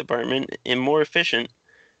points department and more efficient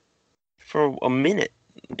for a minute.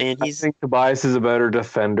 And I think Tobias is a better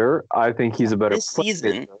defender. I think he's a better this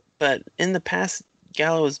season, but in the past,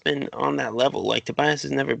 Gallo has been on that level. Like, Tobias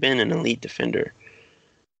has never been an elite defender.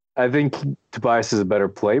 I think Tobias is a better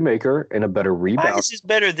playmaker and a better rebound. Tobias is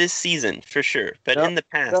better this season, for sure. But in the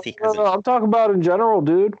past, he hasn't. I'm talking about in general,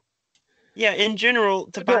 dude. Yeah, in general,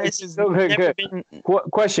 Tobias has never been...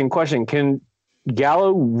 Question. Can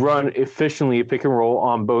Gallo run efficiently a pick and roll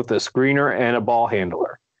on both a screener and a ball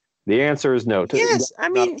handler? The answer is no. Yes, I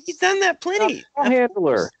mean, he's done that plenty. Ball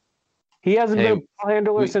handler. He hasn't been a ball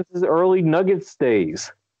handler since his early Nuggets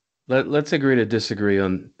days. Let's agree to disagree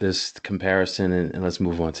on this comparison, and let's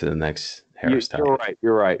move on to the next Harris topic.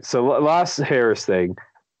 You're right. So last Harris thing.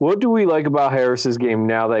 What do we like about Harris's game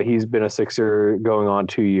now that he's been a Sixer going on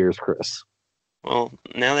 2 years, Chris? Well,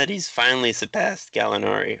 now that he's finally surpassed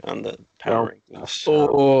Gallinari on the power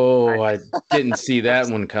rankings. I didn't see that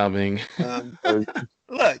one coming.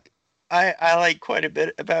 Look, I like quite a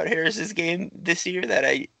bit about Harris's game this year that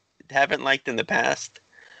I haven't liked in the past.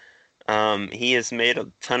 He has made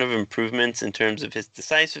a ton of improvements in terms of his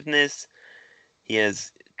decisiveness. He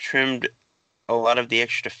has trimmed a lot of the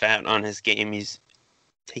extra fat on his game. He's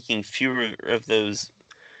taking fewer of those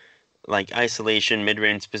like isolation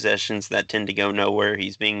mid-range possessions that tend to go nowhere.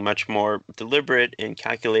 He's being much more deliberate and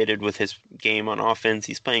calculated with his game on offense.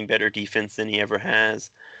 He's playing better defense than he ever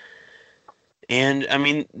has. And I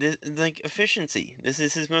mean, efficiency. This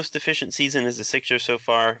is his most efficient season as a Sixer so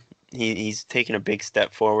far. He's taken a big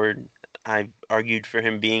step forward. I've argued for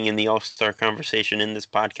him being in the All-Star conversation in this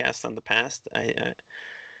podcast on the past.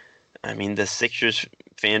 I mean, the Sixers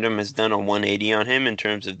fandom has done a 180 on him in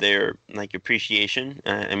terms of their appreciation.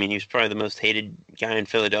 I mean, he was probably the most hated guy in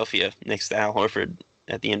Philadelphia next to Al Horford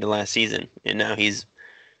at the end of last season, and now he's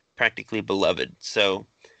practically beloved. So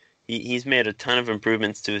he's made a ton of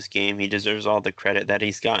improvements to his game. He deserves all the credit that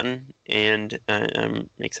he's gotten, and I'm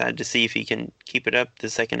excited to see if he can keep it up the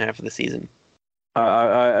second half of the season.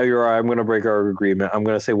 You're right. I'm going to break our agreement. I'm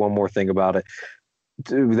going to say one more thing about it.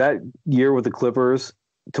 That year with the Clippers,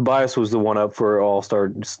 Tobias was the one up for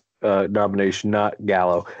All-Star nomination, not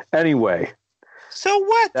Gallo. Anyway. So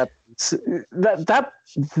what?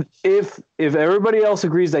 If everybody else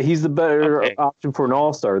agrees that he's the better option for an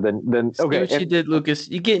All-Star, then okay. See what you did, Lucas?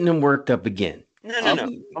 You're getting him worked up again.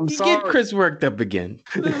 No. I'm sorry. Get Chris worked up again.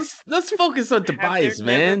 Let's focus on Tobias,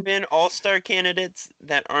 man. Have there been All-Star candidates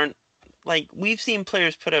that aren't we've seen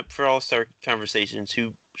players put up for All-Star conversations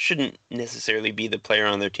who shouldn't necessarily be the player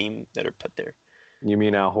on their team that are put there. You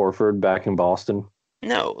mean Al Horford back in Boston?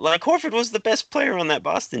 No, Horford was the best player on that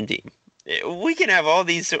Boston team. We can have all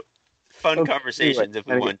these fun conversations if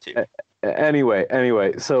we want to.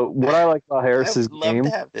 Anyway, so what I like about Harris's game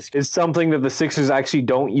is something that the Sixers actually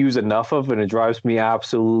don't use enough of, and it drives me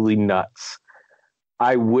absolutely nuts.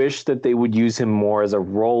 I wish that they would use him more as a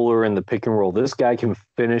roller in the pick and roll. This guy can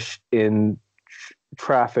finish in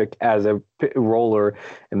traffic as a roller,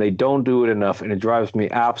 and they don't do it enough, and it drives me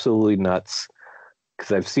absolutely nuts.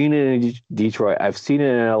 Because I've seen it in Detroit. I've seen it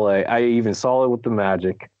in LA. I even saw it with the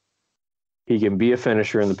Magic. He can be a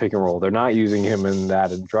finisher in the pick and roll. They're not using him in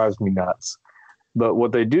that. It drives me nuts. But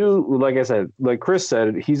what they do, like I said, like Chris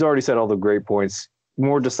said, he's already said all the great points.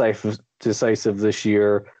 More decisive this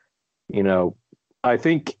year. You know, I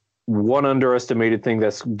think one underestimated thing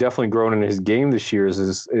that's definitely grown in his game this year is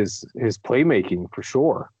his playmaking for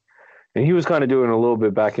sure. And he was kind of doing a little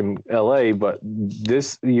bit back in LA, but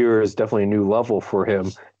this year is definitely a new level for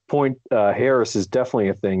him. Harris is definitely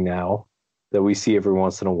a thing now that we see every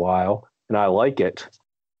once in a while, and I like it.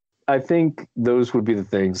 I think those would be the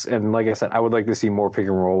things. And like I said, I would like to see more pick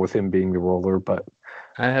and roll with him being the roller. But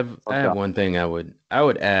I have one thing I would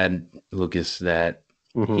add, Lucas, that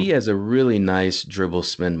he has a really nice dribble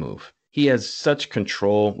spin move. he has such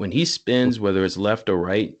control when he spins, whether it's left or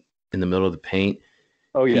right in the middle of the paint.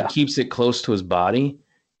 Oh He yeah. keeps it close to his body,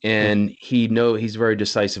 and he's very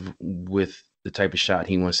decisive with the type of shot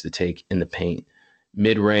he wants to take in the paint,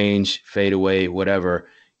 mid range, fade away, whatever.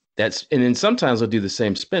 And then sometimes he'll do the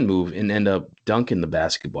same spin move and end up dunking the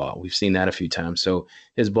basketball. We've seen that a few times. So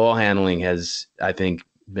his ball handling has, I think,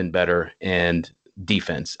 been better, and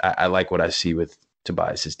defense. I like what I see with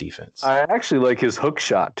Tobias's defense. I actually like his hook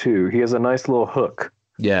shot too. He has a nice little hook.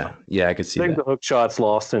 Yeah, I could see I think that. the hook shot's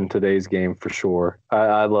lost in today's game for sure.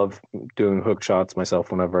 I love doing hook shots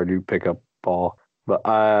myself whenever I do pick up ball. But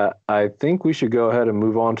I think we should go ahead and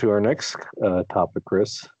move on to our next topic,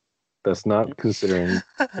 Chris. That's not considering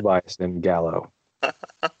Tobias and Gallo.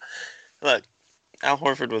 Look, Al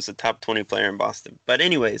Horford was a top 20 player in Boston. But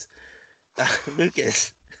anyways,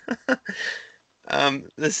 Lucas,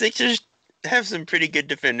 the Sixers have some pretty good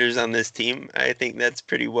defenders on this team. I think that's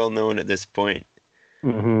pretty well known at this point.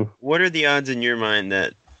 Mm-hmm. What are the odds in your mind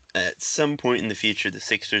that at some point in the future the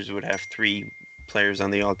Sixers would have 3 players on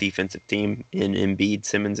the all-defensive team in Embiid,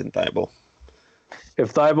 Simmons, and Thibault? If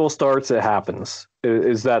Thibault starts, it happens.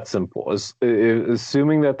 Is that simple?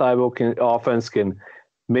 Assuming that Thibault offense can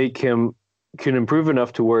improve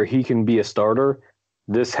enough to where he can be a starter,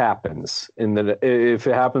 this happens. And then if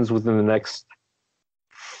it happens within the next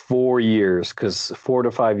 4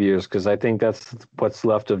 to 5 years, because I think that's what's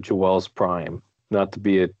left of Joel's prime. Not to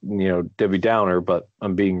be a Debbie Downer, but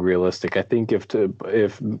I'm being realistic. I think if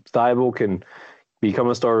Thibault can become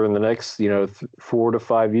a starter in the next 4 to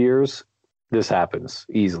 5 years, this happens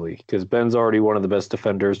easily because Ben's already one of the best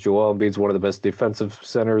defenders. Joel Embiid's one of the best defensive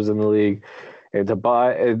centers in the league, and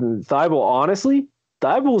Thibault, honestly,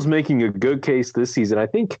 Thibault's making a good case this season. I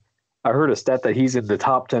think I heard a stat that he's in the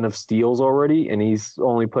top 10 of steals already, and he's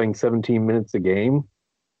only playing 17 minutes a game.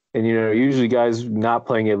 And, usually guys not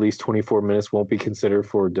playing at least 24 minutes won't be considered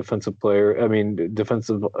for defensive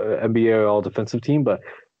NBA all-defensive team. But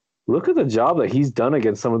look at the job that he's done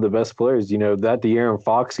against some of the best players. That De'Aaron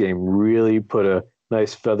Fox game really put a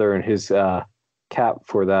nice feather in his cap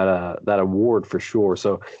for that award for sure.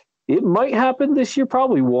 So it might happen this year,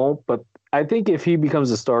 probably won't. But I think if he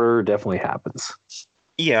becomes a starter, it definitely happens.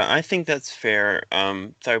 Yeah, I think that's fair.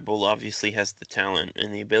 Thibault obviously has the talent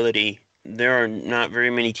and the ability. There are not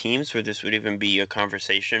very many teams where this would even be a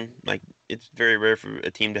conversation. Like, it's very rare for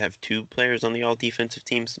a team to have 2 players on the all-defensive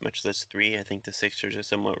teams, much less 3. I think the Sixers are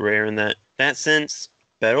somewhat rare in that sense.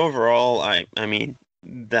 But overall, I mean,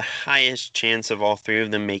 the highest chance of all 3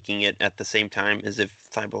 of them making it at the same time is if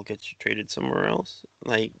Thibault gets traded somewhere else.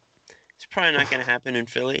 Like, it's probably not going to happen in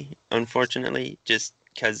Philly, unfortunately, just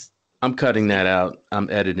because... I'm cutting that out.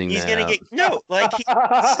 I'm editing that out. He's going to get...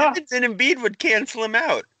 Simmons and Embiid would cancel him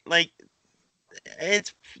out. Like,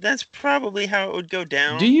 that's probably how it would go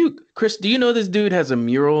down. Chris, do you know this dude has a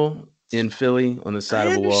mural in Philly on the side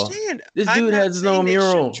of a wall? This dude has no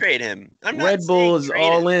mural. Trade him. Red Bull is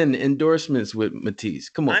all in endorsements with Matisse.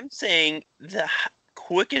 Come on. I'm saying the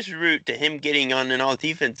quickest route to him getting on an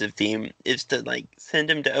all-defensive team is to send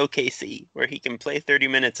him to OKC, where he can play 30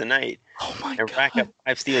 minutes a night and rack up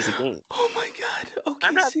 5 steals a game. Oh my God! OKC.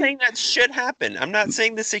 I'm not saying that should happen. I'm not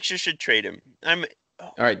saying the Sixers should trade him.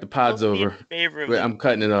 All right, the pod's over. I'm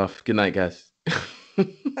cutting it off. Good night, guys. Look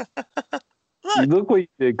what you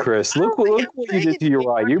did, Chris. Look what you did to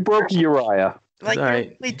Uriah. You broke Uriah.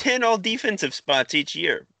 Only 10 all-defensive spots each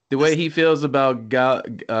year. The way he feels about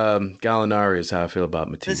Gallinari is how I feel about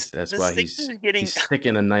Matisse. That's why he's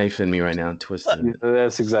sticking a knife in me right now and twisting it.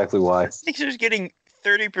 That's exactly why. The Sixers getting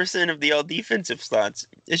 30% of the all-defensive slots.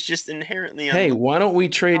 It's just inherently... Hey, why don't we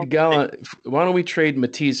trade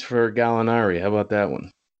Matisse for Gallinari? How about that one?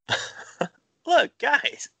 Look,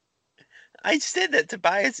 guys, I said that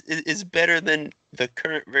Tobias is better than the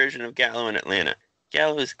current version of Gallo in Atlanta.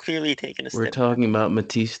 Gallo is clearly taking a step. We're talking about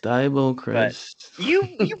Matisse Thybulle, Chris. But you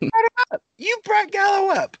brought it up. You brought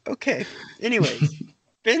Gallo up. Okay. Anyways,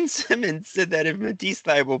 Ben Simmons said that if Matisse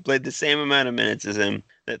Thybulle played the same amount of minutes as him,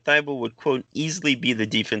 that Thybulle would, quote, easily be the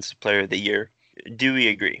defensive player of the year. Do we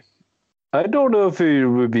agree? I don't know if it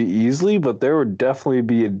would be easily, but there would definitely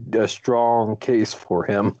be a strong case for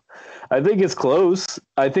him. I think it's close.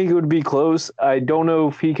 I think it would be close. I don't know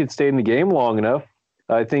if he could stay in the game long enough.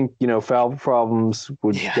 I think, foul problems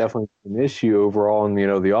would definitely be an issue overall on,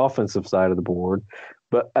 the offensive side of the board.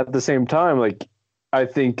 But at the same time, I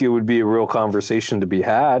think it would be a real conversation to be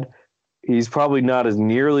had. He's probably not as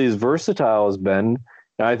nearly as versatile as Ben.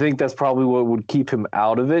 And I think that's probably what would keep him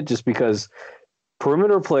out of it, just because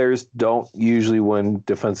perimeter players don't usually win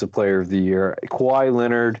Defensive Player of the Year. Kawhi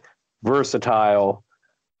Leonard, versatile.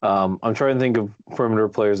 I'm trying to think of perimeter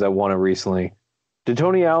players that won it recently. Did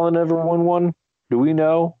Tony Allen ever win one? Do we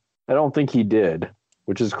know? I don't think he did,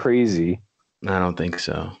 which is crazy. I don't think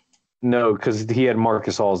so. No, because he had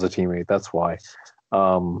Marcus Hall as a teammate. That's why.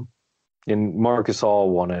 And Marcus Hall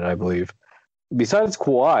won it, I believe. Besides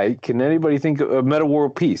Kawhi, can anybody think of Meta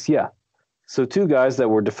World Peace? Yeah. So two guys that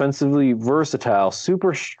were defensively versatile,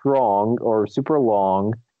 super strong or super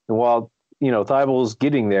long, and while Thybulle's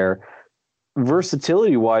getting there,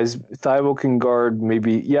 versatility wise, Thibault can guard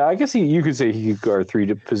maybe. Yeah, I guess you could say he could guard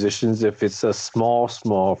three positions if it's a small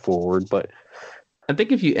forward. But I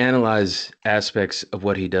think if you analyze aspects of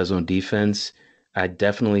what he does on defense, I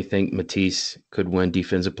definitely think Matisse could win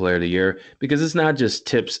Defensive Player of the Year because it's not just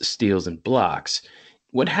tips, steals, and blocks.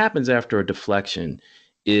 What happens after a deflection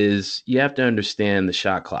is you have to understand the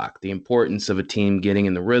shot clock, the importance of a team getting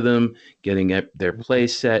in the rhythm, getting at their play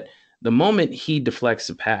set. The moment he deflects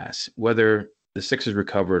a pass, whether the Sixers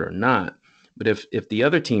recover it or not, but if the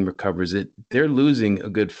other team recovers it, they're losing a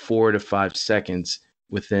good 4 to 5 seconds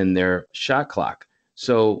within their shot clock.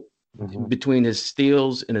 So between his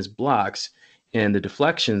steals and his blocks and the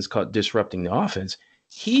deflections caught disrupting the offense,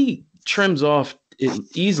 he trims off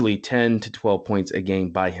easily 10 to 12 points a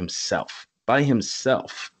game by himself. By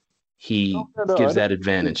himself, he gives that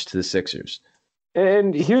advantage to the Sixers.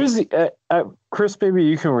 And here's Chris, maybe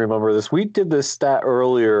you can remember this. We did this stat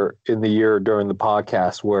earlier in the year during the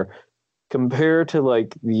podcast where compared to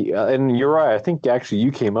like and you're right, I think actually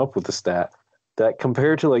you came up with the stat that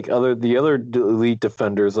compared to like the other elite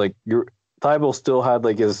defenders, like your Thibault still had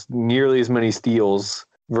like nearly as many steals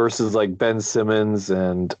versus like Ben Simmons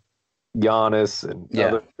and Giannis and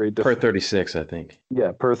other great per 36, I think.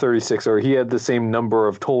 Yeah, per 36, or he had the same number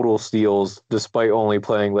of total steals despite only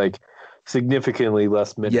playing like significantly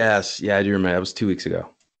less minutes. Yes, I do remember. That was 2 weeks ago.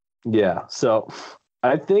 Yeah, so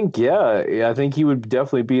I think he would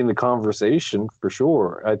definitely be in the conversation for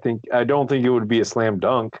sure. I don't think it would be a slam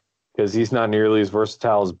dunk because he's not nearly as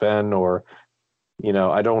versatile as Ben, or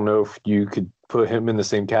I don't know if you could put him in the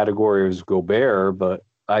same category as Gobert, but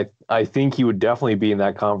I think he would definitely be in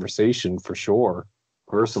that conversation for sure,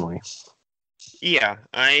 personally. Yeah,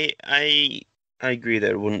 I agree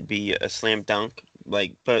that it wouldn't be a slam dunk.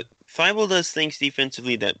 But Thibault does things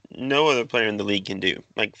defensively that no other player in the league can do.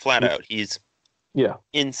 Like flat out, he's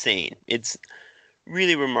insane. It's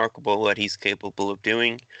really remarkable what he's capable of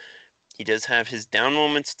doing. He does have his down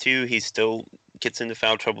moments too. He still gets into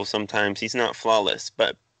foul trouble sometimes. He's not flawless,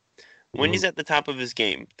 but when he's at the top of his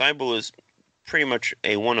game, Thibault is pretty much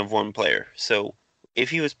a one-of-one player. So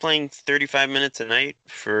if he was playing 35 minutes a night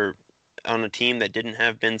on a team that didn't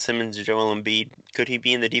have Ben Simmons or Joel Embiid, could he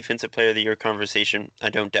be in the Defensive Player of the Year conversation?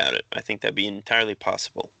 I don't doubt it. I think that'd be entirely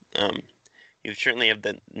possible. You certainly have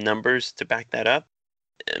the numbers to back that up.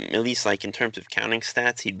 At least like in terms of counting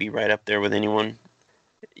stats, he'd be right up there with anyone.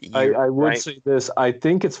 I would say this. I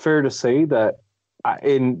think it's fair to say that,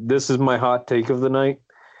 and this is my hot take of the night,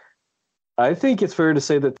 I think it's fair to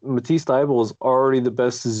say that Matisse Thybulle is already the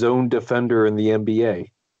best zone defender in the NBA.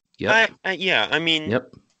 Yep.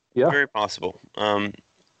 Yep. Very possible.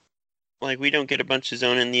 We don't get a bunch of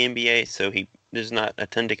zone in the NBA, so there's not a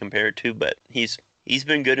ton to compare it to, but he's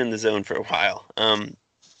been good in the zone for a while.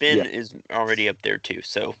 Ben is already up there too,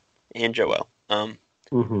 and Joel.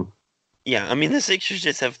 Yeah, the Sixers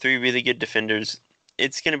just have three really good defenders.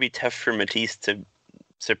 It's going to be tough for Matisse to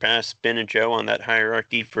surpass Ben and Joe on that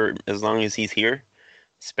hierarchy for as long as he's here,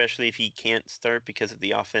 especially if he can't start because of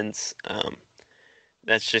the offense.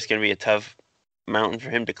 That's just going to be a tough mountain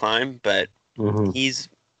for him to climb, but he's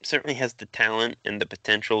certainly has the talent and the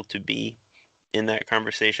potential to be in that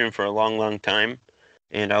conversation for a long, long time,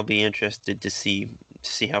 and I'll be interested to see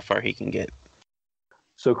how far he can get.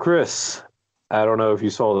 So, Chris, I don't know if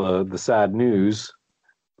you saw the sad news,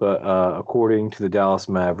 but according to the Dallas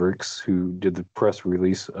Mavericks, who did the press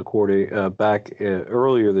release,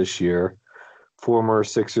 earlier this year, former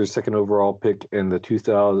Sixers second overall pick in the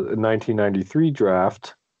 1993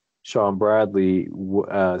 draft, Sean Bradley,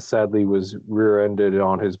 sadly was rear-ended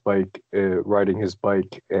on his bike, riding his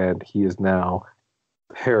bike, and he is now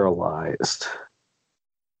paralyzed.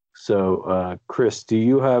 So, Chris, do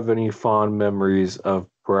you have any fond memories of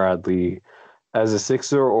Bradley as a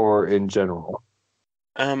Sixer or in general?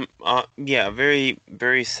 Very,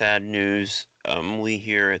 very sad news. We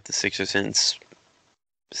here at the Sixers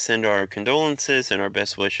send our condolences and our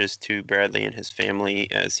best wishes to Bradley and his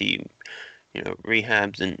family as he,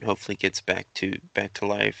 rehabs and hopefully gets back to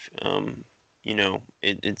life.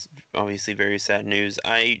 It's obviously very sad news.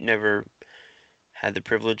 I never had the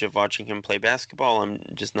privilege of watching him play basketball. I'm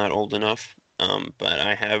just not old enough. But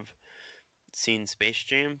I have seen Space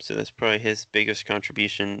Jam, so that's probably his biggest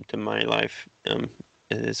contribution to my life.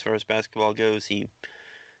 as far as basketball goes. He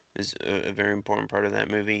is a very important part of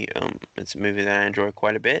that movie. It's a movie that I enjoy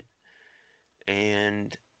quite a bit.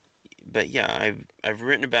 But yeah, I've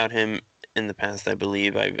written about him in the past. I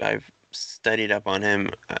believe I've studied up on him.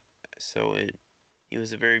 He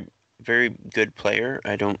was a very very good player.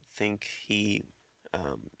 I don't think he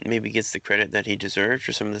maybe gets the credit that he deserved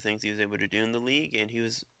for some of the things he was able to do in the league. And he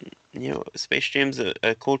was, Space Jam's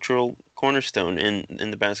a cultural cornerstone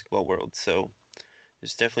in the basketball world. So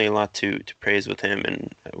there's definitely a lot to praise with him,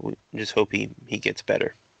 and we just hope he gets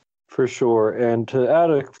better. For sure. And to add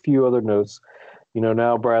a few other notes,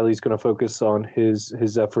 now Bradley's going to focus on his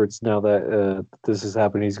efforts. Now that this has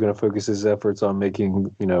happened, he's going to focus his efforts on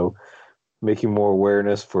making more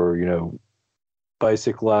awareness for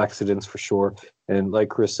bicycle accidents for sure. And like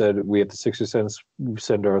Chris said, we at the Sixers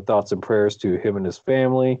send our thoughts and prayers to him and his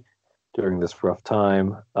family during this rough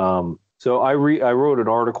time. So I wrote an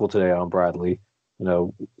article today on Bradley,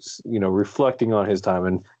 reflecting on his time.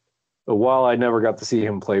 And while I never got to see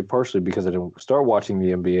him play, partially because I didn't start watching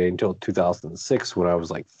the NBA until 2006 when I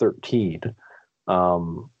was like 13,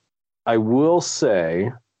 I will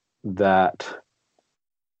say that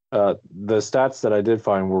the stats that I did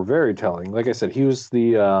find were very telling. Like I said, he was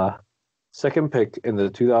the second pick in the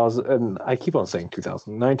 2000, and I keep on saying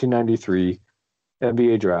 1993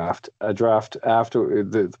 NBA draft. A draft after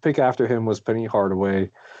the pick after him was Penny Hardaway.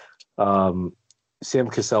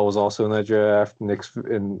 Sam Cassell was also in that draft. Nick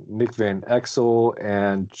Van Exel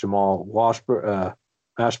and Jamal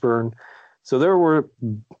Mashburn. So there were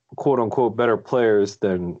quote unquote better players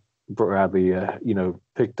than Bradley,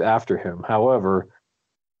 picked after him. However,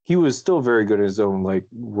 he was still very good in his own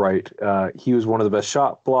right. He was one of the best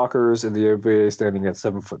shot blockers in the NBA, standing at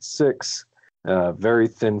 7'6". Very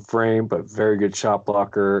thin frame, but very good shot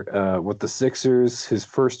blocker. With the Sixers, his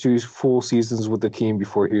first two full seasons with the team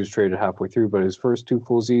before he was traded halfway through, but his first two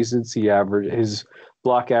full seasons, his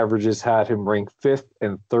block averages had him ranked 5th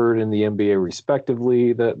and 3rd in the NBA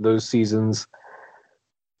respectively. Those seasons,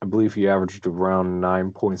 I believe he averaged around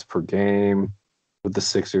 9 points per game with the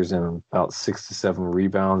Sixers and about 6 to 7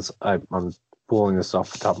 rebounds. I'm pulling this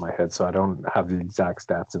off the top of my head, so I don't have the exact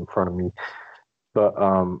stats in front of me. But,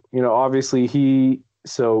 obviously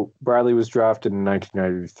Bradley was drafted in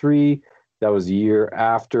 1993. That was a year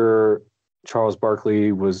after Charles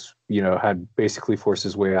Barkley was, had basically forced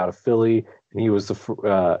his way out of Philly, and he was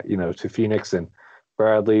to Phoenix. And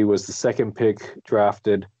Bradley was the second pick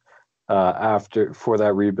drafted for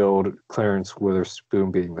that rebuild, Clarence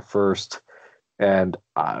Witherspoon being the first. And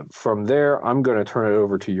from there, I'm going to turn it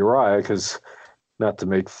over to Uriah because not to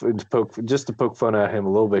poke fun at him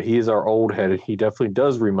a little bit. He is our old head, and he definitely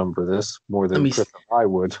does remember this more than Chris or I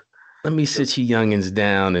would. Let me sit you youngins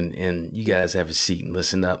down, and you guys have a seat and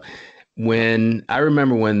listen up. I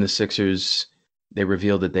remember when the Sixers, they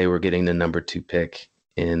revealed that they were getting the number 2 pick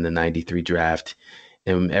in the 93 draft,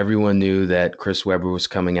 and everyone knew that Chris Webber was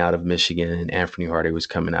coming out of Michigan and Anthony Hardaway was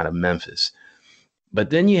coming out of Memphis. But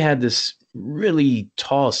then you had this really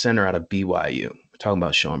tall center out of BYU. We're talking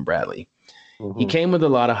about Sean Bradley. Mm-hmm. He came with a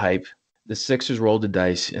lot of hype. The Sixers rolled the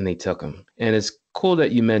dice and they took him. And it's cool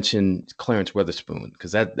that you mentioned Clarence Witherspoon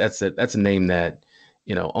because that's a name that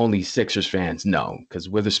only Sixers fans know because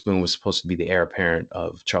Witherspoon was supposed to be the heir apparent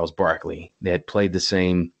of Charles Barkley. They had played the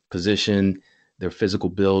same position. Their physical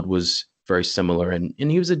build was very similar, and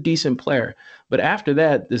he was a decent player. But after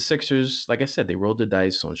that, the Sixers, like I said, they rolled the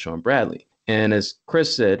dice on Sean Bradley. And as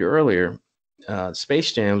Chris said earlier,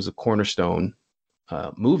 Space Jam was a cornerstone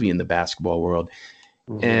movie in the basketball world.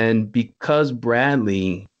 Mm-hmm. And because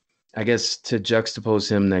Bradley, I guess to juxtapose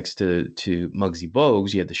him next to Muggsy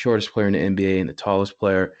Bogues, you had the shortest player in the NBA and the tallest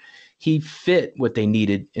player. He fit what they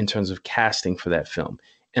needed in terms of casting for that film.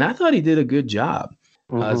 And I thought he did a good job.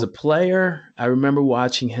 Mm-hmm. As a player, I remember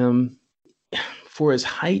watching him. For his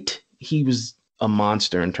height, he was a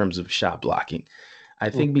monster in terms of shot blocking. I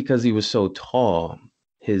think because he was so tall,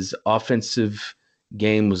 his offensive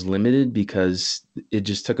game was limited because it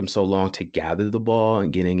just took him so long to gather the ball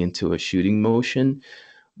and getting into a shooting motion.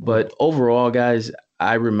 But overall, guys,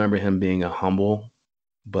 I remember him being a humble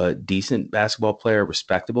but decent basketball player,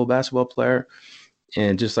 respectable basketball player.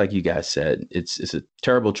 And just like you guys said, it's a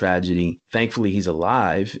terrible tragedy. Thankfully, he's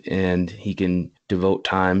alive and he can devote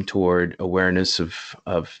time toward awareness of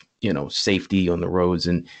safety on the roads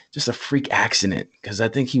and just a freak accident. Because I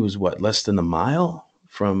think he was less than a mile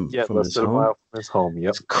from his home. Less than a mile from his home. Yep.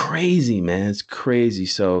 It's crazy, man. It's crazy.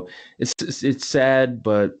 So it's sad,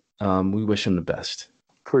 but we wish him the best.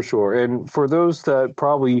 For sure. And for those that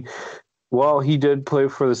probably, while he did play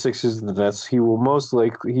for the Sixers and the Nets, he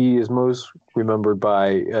is most remembered by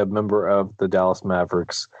a member of the Dallas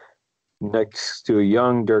Mavericks. next to a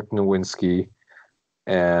young Dirk Nowitzki.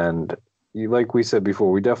 And like we said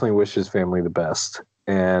before, we definitely wish his family the best.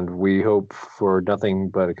 And we hope for nothing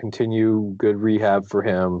but a continued good rehab for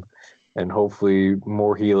him and hopefully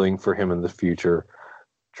more healing for him in the future.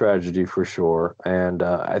 Tragedy for sure. And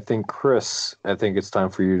I think, Chris, it's time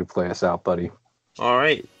for you to play us out, buddy. All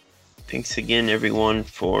right. Thanks again, everyone,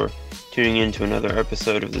 for tuning in to another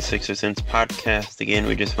episode of the Sixer Sense podcast. Again,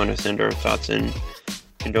 we just want to send our thoughts and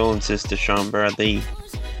condolences to Sean Bradley.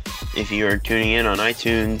 If you are tuning in on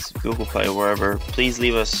iTunes, Google Play, wherever, please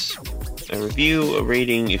leave us a review, a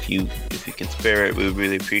rating. If you can spare it, we would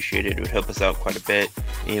really appreciate it. It would help us out quite a bit.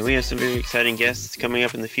 And we have some very exciting guests coming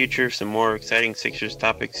up in the future, some more exciting Sixers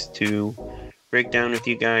topics to break down with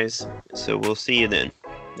you guys. So we'll see you then.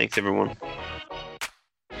 Thanks, everyone.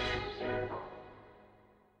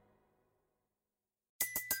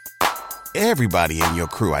 Everybody in your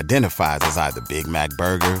crew identifies as either Big Mac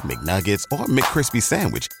Burger, McNuggets, or McCrispy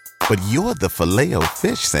Sandwich. But you're the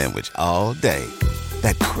Filet-O-Fish Sandwich all day.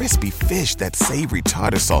 That crispy fish, that savory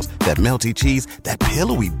tartar sauce, that melty cheese, that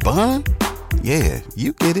pillowy bun. Yeah,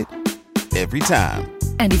 you get it. Every time.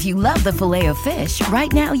 And if you love the Filet-O-Fish,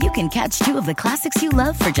 right now you can catch 2 of the classics you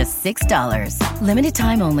love for just $6. Limited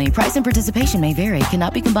time only. Price and participation may vary.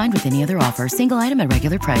 Cannot be combined with any other offer. Single item at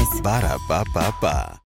regular price. Ba-da-ba-ba-ba.